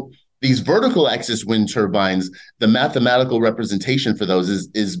 So these vertical axis wind turbines, the mathematical representation for those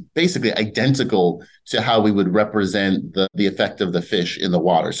is basically identical to how we would represent the effect of the fish in the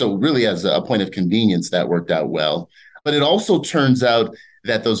water. So really as a point of convenience, that worked out well. But it also turns out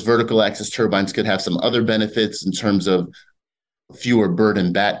that those vertical axis turbines could have some other benefits in terms of fewer bird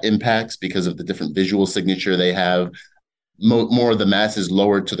and bat impacts because of the different visual signature they have. More of the mass is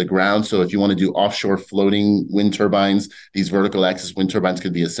lowered to the ground. So if you want to do offshore floating wind turbines, these vertical axis wind turbines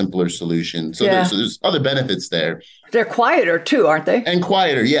could be a simpler solution. So there's other benefits there. They're quieter too, aren't they? And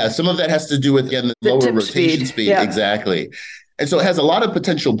quieter, yeah. Some of that has to do with, again, the lower rotation speed. Yeah. Exactly. And so it has a lot of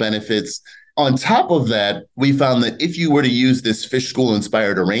potential benefits. On top of that, we found that if you were to use this fish school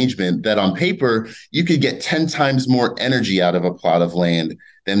inspired arrangement, that on paper, you could get 10 times more energy out of a plot of land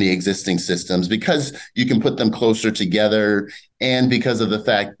than the existing systems because you can put them closer together and because of the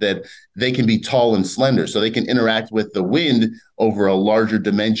fact that they can be tall and slender. So they can interact with the wind over a larger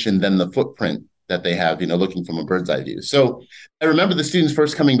dimension than the footprint that they have, looking from a bird's eye view. So I remember the students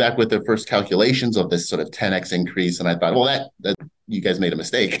first coming back with their first calculations of this sort of 10x increase. And I thought, well, that you guys made a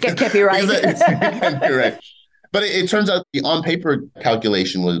mistake. Can't be right. Correct. But it turns out the on-paper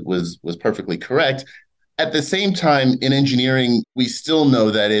calculation was perfectly correct. At the same time, in engineering, we still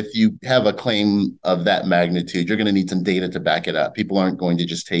know that if you have a claim of that magnitude, you're going to need some data to back it up. People aren't going to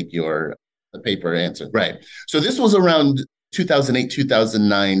just take your paper answer. Right. So this was around 2008,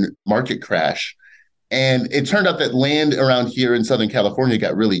 2009 market crash. And it turned out that land around here in Southern California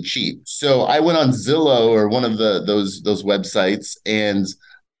got really cheap. So I went on Zillow or one of those websites and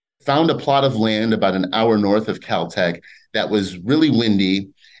found a plot of land about an hour north of Caltech that was really windy.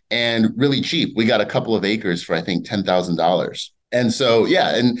 and really cheap. We got a couple of acres for, I think, $10,000. And so,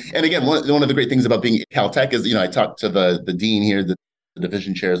 yeah. And again, one of the great things about being at Caltech is, I talked to the dean here, the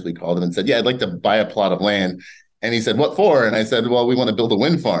division chair, as we called him, and said, yeah, I'd like to buy a plot of land. And he said, what for? And I said, well, we want to build a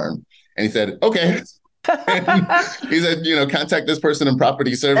wind farm. And he said, okay. And he said, contact this person in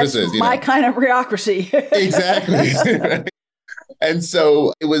property services. That's my kind of bureaucracy. Exactly. And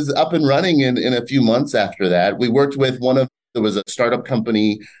so it was up and running in a few months after that. We worked with there was a startup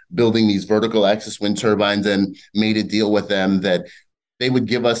company building these vertical axis wind turbines and made a deal with them that they would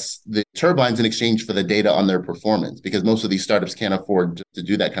give us the turbines in exchange for the data on their performance, because most of these startups can't afford to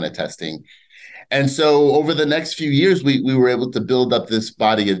do that kind of testing. And so over the next few years, we were able to build up this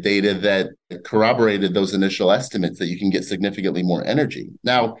body of data that corroborated those initial estimates that you can get significantly more energy.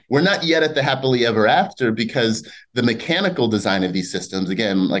 Now, we're not yet at the happily ever after, because the mechanical design of these systems,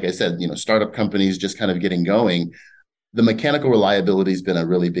 again, like I said, startup companies just kind of getting going, the mechanical reliability has been a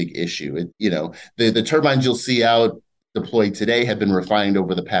really big issue. The turbines you'll see out deployed today have been refined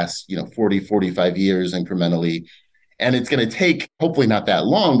over the past, 40, 45 years incrementally. And it's going to take, hopefully not that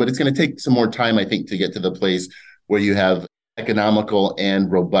long, but it's going to take some more time, I think, to get to the place where you have economical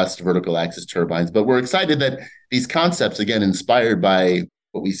and robust vertical axis turbines. But we're excited that these concepts, again, inspired by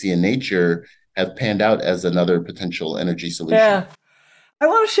what we see in nature, have panned out as another potential energy solution. Yeah. I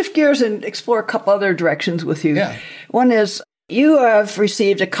want to shift gears and explore a couple other directions with you. Yeah. One is you have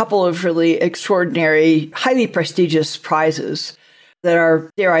received a couple of really extraordinary, highly prestigious prizes that are,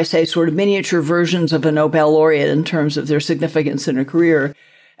 dare I say, sort of miniature versions of a Nobel laureate in terms of their significance in a career.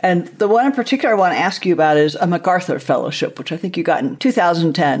 And the one in particular I want to ask you about is a MacArthur Fellowship, which I think you got in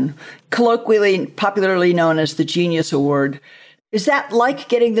 2010, colloquially, popularly known as the Genius Award. Is that like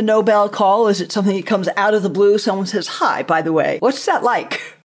getting the Nobel call? Is it something that comes out of the blue? Someone says, hi, by the way. What's that like?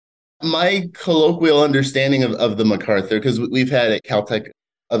 My colloquial understanding of the MacArthur, because we've had at Caltech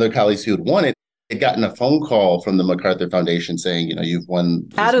other colleagues who had won it, had gotten a phone call from the MacArthur Foundation saying, you've won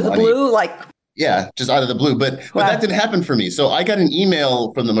out of the money. Blue, like. Yeah, just out of the blue. But that didn't happen for me. So I got an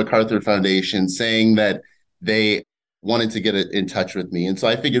email from the MacArthur Foundation saying that they wanted to get in touch with me. And so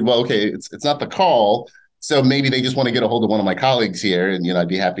I figured, well, okay, it's not the call. So maybe they just want to get a hold of one of my colleagues here, and I'd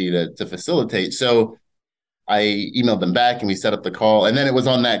be happy to facilitate. So I emailed them back and we set up the call. And then it was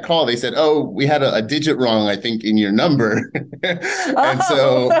on that call, they said, oh, we had a digit wrong, I think, in your number. And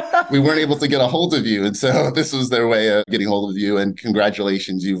so we weren't able to get a hold of you. And so this was their way of getting hold of you. And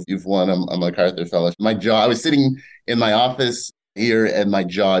congratulations, you've won a MacArthur Fellowship. I was sitting in my office here and my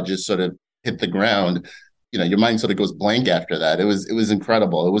jaw just sort of hit the ground. Your mind sort of goes blank after that. It was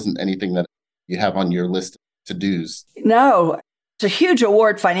incredible. It wasn't anything that you have on your list of to-dos. No, it's a huge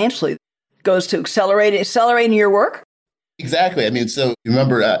award financially. Goes to accelerating your work? Exactly. I mean, so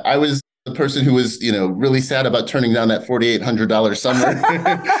remember, I was the person who was, really sad about turning down that $4,800 summer.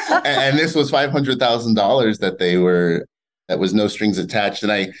 And this was $500,000 that was no strings attached.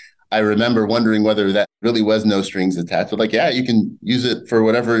 And I remember wondering whether that really was no strings attached. But like, yeah, you can use it for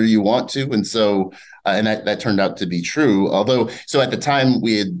whatever you want to. And so, and that turned out to be true. Although, so at the time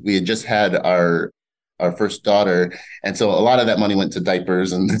we had just had our first daughter. And so a lot of that money went to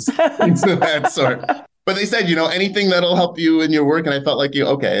diapers and things of that sort. But they said, anything that'll help you in your work. And I felt like,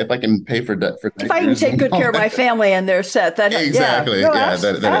 okay, if I can pay for diapers. If I can take good care of my family and they're set. Exactly.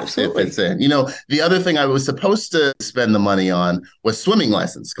 That absolutely. it fits in. The other thing I was supposed to spend the money on was swimming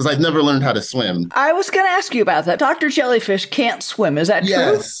lessons, because I've never learned how to swim. I was going to ask you about that. Dr. Jellyfish can't swim. Is that true?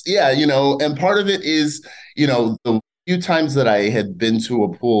 Yes. Yeah. And part of it is, the few times that I had been to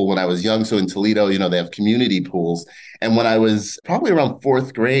a pool when I was young. So in Toledo, they have community pools. And when I was probably around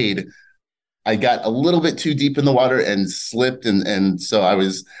fourth grade, I got a little bit too deep in the water and slipped. And so I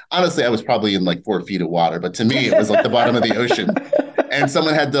was probably in like 4 feet of water. But to me, it was like the bottom of the ocean. And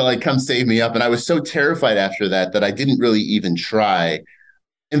someone had to come save me up. And I was so terrified after that I didn't really even try.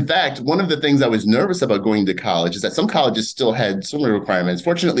 In fact, one of the things I was nervous about going to college is that some colleges still had swimming requirements.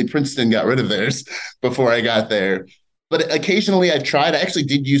 Fortunately, Princeton got rid of theirs before I got there. But occasionally I've tried. I actually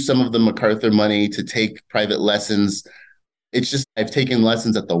did use some of the MacArthur money to take private lessons. It's just I've taken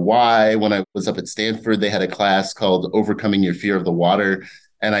lessons at the Y. When I was up at Stanford, they had a class called Overcoming Your Fear of the Water.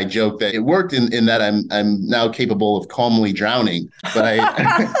 And I joked that it worked in that I'm now capable of calmly drowning. But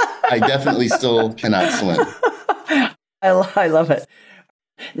I definitely still cannot swim. I love it.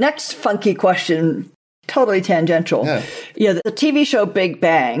 Next funky question. Totally tangential. Yeah. The TV show Big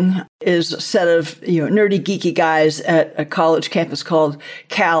Bang is a set of nerdy, geeky guys at a college campus called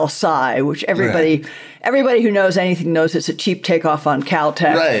Cal Sci, which everybody who knows anything knows it's a cheap takeoff on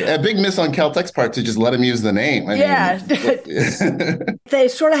Caltech. Right. A big miss on Caltech's part to just let him use the name. I mean, they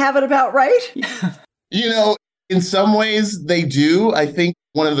sort of have it about right. In some ways they do. I think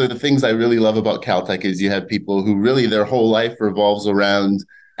One of the things I really love about Caltech is you have people who really their whole life revolves around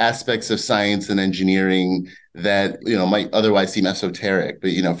aspects of science and engineering that, might otherwise seem esoteric.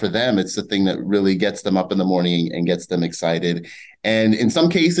 But, for them, it's the thing that really gets them up in the morning and gets them excited. And in some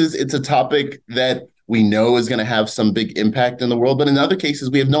cases, it's a topic that we know is going to have some big impact in the world. But in other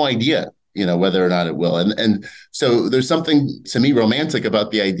cases, we have no idea, whether or not it will. And so there's something to me romantic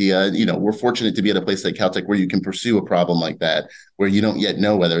about the idea. We're fortunate to be at a place like Caltech where you can pursue a problem like that, where you don't yet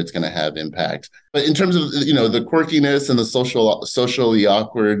know whether it's going to have impact. But in terms of, the quirkiness and the socially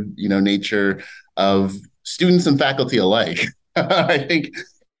awkward, nature of students and faculty alike, I think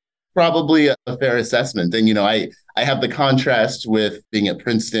probably a fair assessment. And, I have the contrast with being at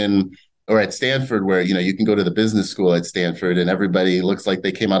Princeton or at Stanford, where, you can go to the business school at Stanford and everybody looks like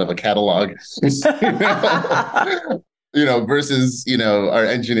they came out of a catalog, versus, our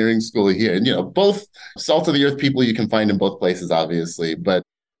engineering school here. And, both salt of the earth people you can find in both places, obviously, but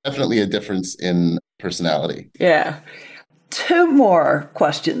definitely a difference in personality. Yeah. Two more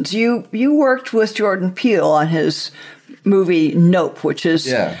questions. You worked with Jordan Peele on his movie Nope, which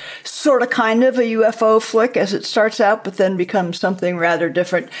is sort of kind of a UFO flick as it starts out, but then becomes something rather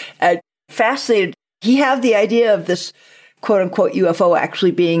different. Fascinated. He had the idea of this quote unquote UFO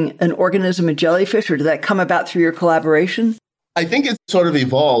actually being an organism, a jellyfish, or did that come about through your collaboration? I think it sort of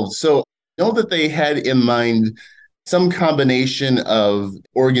evolved. So I know that they had in mind some combination of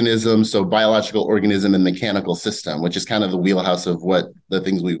organisms, so biological organism and mechanical system, which is kind of the wheelhouse of what the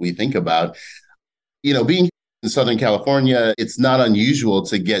things we think about. Being in Southern California, it's not unusual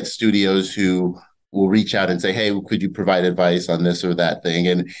to get studios who will reach out and say, hey, could you provide advice on this or that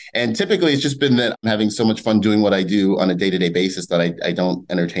thing? And typically it's just been that I'm having so much fun doing what I do on a day-to-day basis that I don't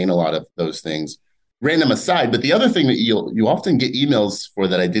entertain a lot of those things. Random aside, but the other thing that you often get emails for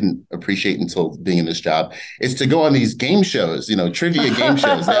that I didn't appreciate until being in this job is to go on these game shows, trivia game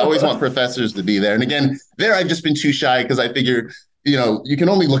shows. They always want professors to be there. And again, there I've just been too shy because I figure, you can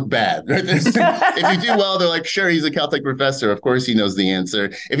only look bad. Right? If you do well, they're like, sure, he's a Caltech professor. Of course, he knows the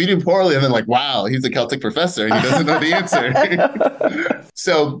answer. If you do poorly, then like, wow, he's a Caltech professor and he doesn't know the answer.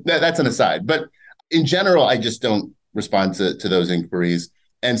 So that's an aside. But in general, I just don't respond to those inquiries.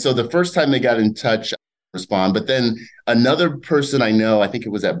 And so the first time they got in touch, respond. But then another person I know, I think it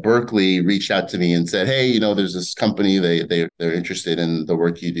was at Berkeley, reached out to me and said, hey, there's this company, they're interested in the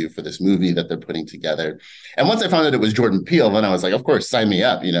work you do for this movie that they're putting together. And once I found out it was Jordan Peele, then I was like, of course, sign me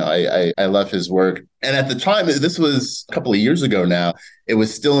up. I love his work. And at the time, this was a couple of years ago now, it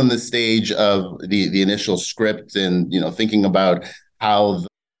was still in the stage of the initial script and, thinking about how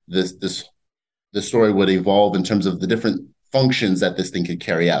the story would evolve in terms of the different functions that this thing could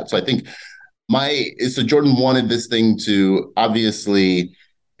carry out. So I think so Jordan wanted this thing to obviously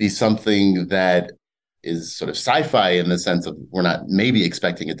be something that is sort of sci-fi in the sense of we're not maybe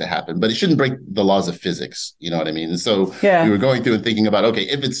expecting it to happen, but it shouldn't break the laws of physics. You know what I mean? And so we were going through and thinking about, okay,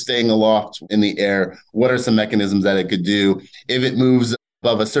 if it's staying aloft in the air, what are some mechanisms that it could do? If it moves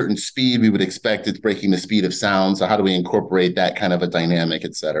above a certain speed, we would expect it's breaking the speed of sound. So how do we incorporate that kind of a dynamic,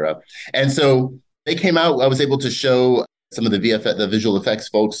 et cetera? And so they came out, I was able to show some of the visual effects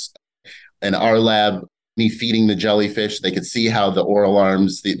folks in our lab, me feeding the jellyfish. They could see how the oral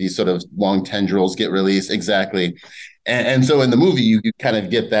arms, these sort of long tendrils get released. Exactly. And so in the movie, you kind of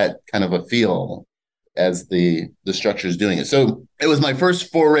get that kind of a feel as the structure is doing it. So it was my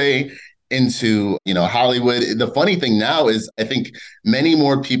first foray into, Hollywood. The funny thing now is I think many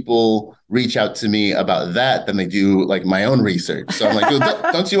more people reach out to me about that than they do like my own research. So I'm like,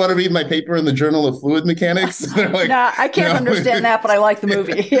 don't you want to read my paper in the Journal of Fluid Mechanics? They're like, nah, I can't understand that, but I like the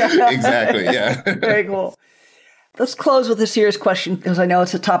movie. Yeah. Exactly. Yeah. Very cool. Let's close with a serious question because I know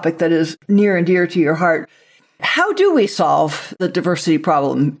it's a topic that is near and dear to your heart. How do we solve the diversity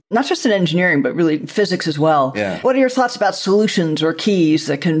problem? Not just in engineering, but really physics as well. Yeah. What are your thoughts about solutions or keys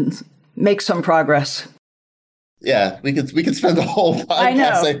that can make some progress? Yeah, we could spend the whole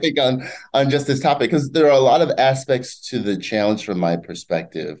podcast, I think, on just this topic, because there are a lot of aspects to the challenge from my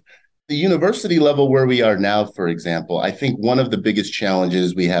perspective. The university level where we are now, for example, I think one of the biggest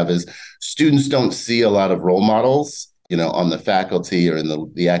challenges we have is students don't see a lot of role models, on the faculty or in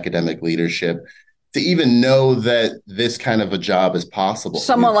the academic leadership to even know that this kind of a job is possible.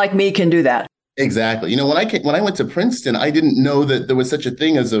 Someone like me can do that. Exactly. When I went to Princeton, I didn't know that there was such a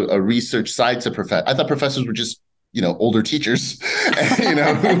thing as a research side to professor. I thought professors were just, older teachers, who,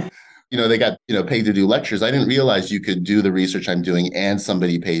 they got, paid to do lectures. I didn't realize you could do the research I'm doing and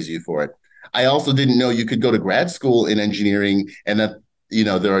somebody pays you for it. I also didn't know you could go to grad school in engineering and that,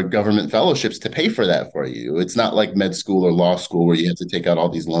 there are government fellowships to pay for that for you. It's not like med school or law school where you have to take out all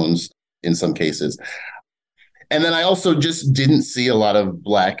these loans in some cases. And then I also just didn't see a lot of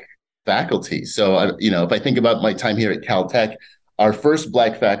Black faculty. So, if I think about my time here at Caltech, our first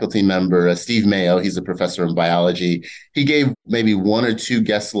Black faculty member, Steve Mayo, he's a professor in biology. He gave maybe one or two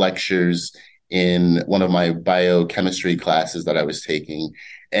guest lectures in one of my biochemistry classes that I was taking.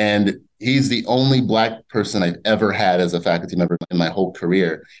 And he's the only Black person I've ever had as a faculty member in my whole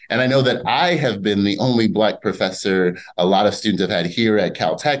career. And I know that I have been the only Black professor a lot of students have had here at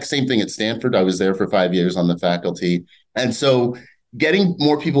Caltech. Same thing at Stanford. I was there for 5 years on the faculty. And so getting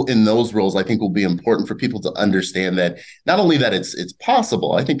more people in those roles, I think, will be important for people to understand that not only that it's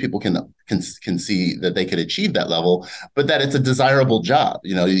possible, I think people can see that they could achieve that level, but that it's a desirable job.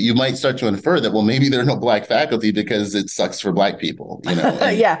 You might start to infer that, well, maybe there are no Black faculty because it sucks for Black people.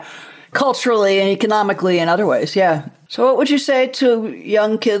 Yeah, culturally and economically and other ways. Yeah. So what would you say to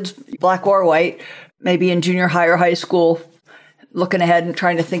young kids, Black or white, maybe in junior high or high school, looking ahead and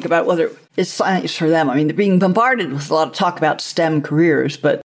trying to think about whether it's science for them? I mean, they're being bombarded with a lot of talk about STEM careers,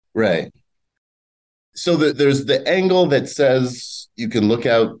 but... Right. So there's the angle that says you can look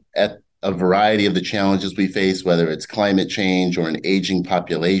out at a variety of the challenges we face, whether it's climate change or an aging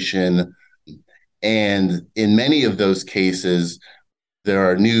population. And in many of those cases, there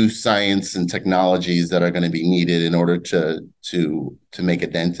are new science and technologies that are going to be needed in order to make a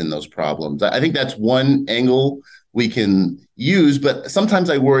dent in those problems. I think that's one angle we can use, but sometimes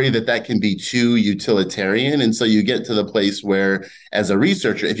I worry that can be too utilitarian. And so you get to the place where, as a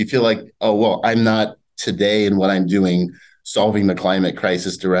researcher, if you feel like, oh, well, I'm not today in what I'm doing solving the climate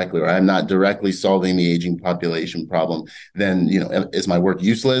crisis directly, or I'm not directly solving the aging population problem, then, is my work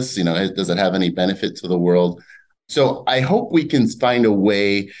useless? Does it have any benefit to the world? So I hope we can find a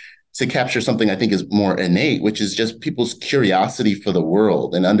way to capture something I think is more innate, which is just people's curiosity for the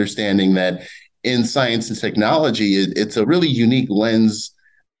world and understanding that in science and technology, it's a really unique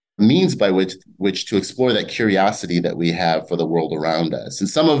means by which to explore that curiosity that we have for the world around us. And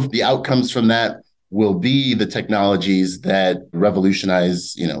some of the outcomes from that will be the technologies that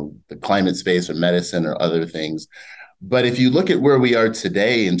revolutionize, the climate space or medicine or other things. But if you look at where we are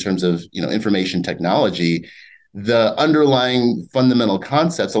today in terms of, information technology, the underlying fundamental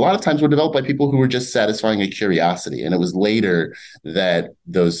concepts a lot of times were developed by people who were just satisfying a curiosity. And it was later that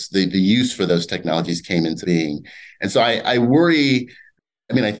the use for those technologies came into being. And so I worry,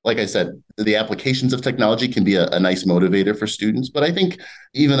 like I said, the applications of technology can be a nice motivator for students, but I think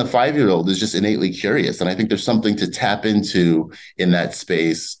even a 5-year-old is just innately curious. And I think there's something to tap into in that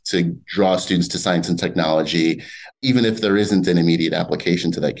space to draw students to science and technology, even if there isn't an immediate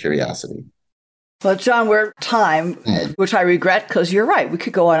application to that curiosity. Well, John, we're time, which I regret, because you're right. We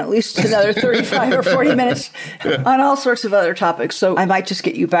could go on at least another 35 or 40 minutes on all sorts of other topics. So I might just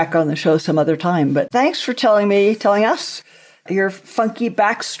get you back on the show some other time. But thanks for telling us your funky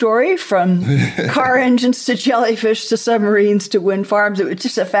backstory from car engines to jellyfish to submarines to wind farms. It was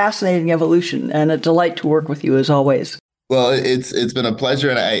just a fascinating evolution and a delight to work with you as always. Well, it's been a pleasure.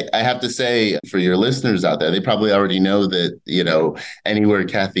 And I have to say, for your listeners out there, they probably already know that, anywhere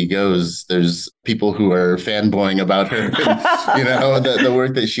Kathy goes, there's people who are fanboying about her, and, the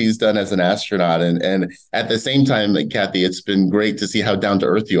work that she's done as an astronaut. And at the same time, Kathy, it's been great to see how down to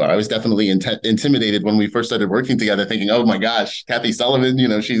earth you are. I was definitely intimidated when we first started working together, thinking, oh, my gosh, Kathy Sullivan,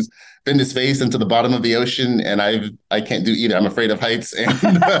 she's been to space and to the bottom of the ocean, and I can't do either. I'm afraid of heights and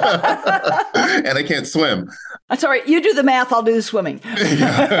and I can't swim. That's all right. You do the math, I'll do the swimming.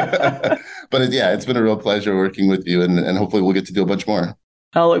 But it's been a real pleasure working with you, and hopefully we'll get to do a bunch more.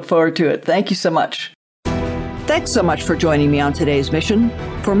 I'll look forward to it. Thank you so much. Thanks so much for joining me on today's mission.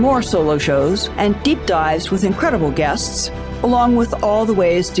 For more solo shows and deep dives with incredible guests, along with all the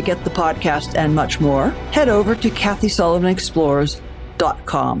ways to get the podcast and much more, head over to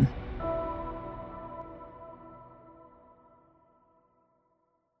KathySullivanExplores.com.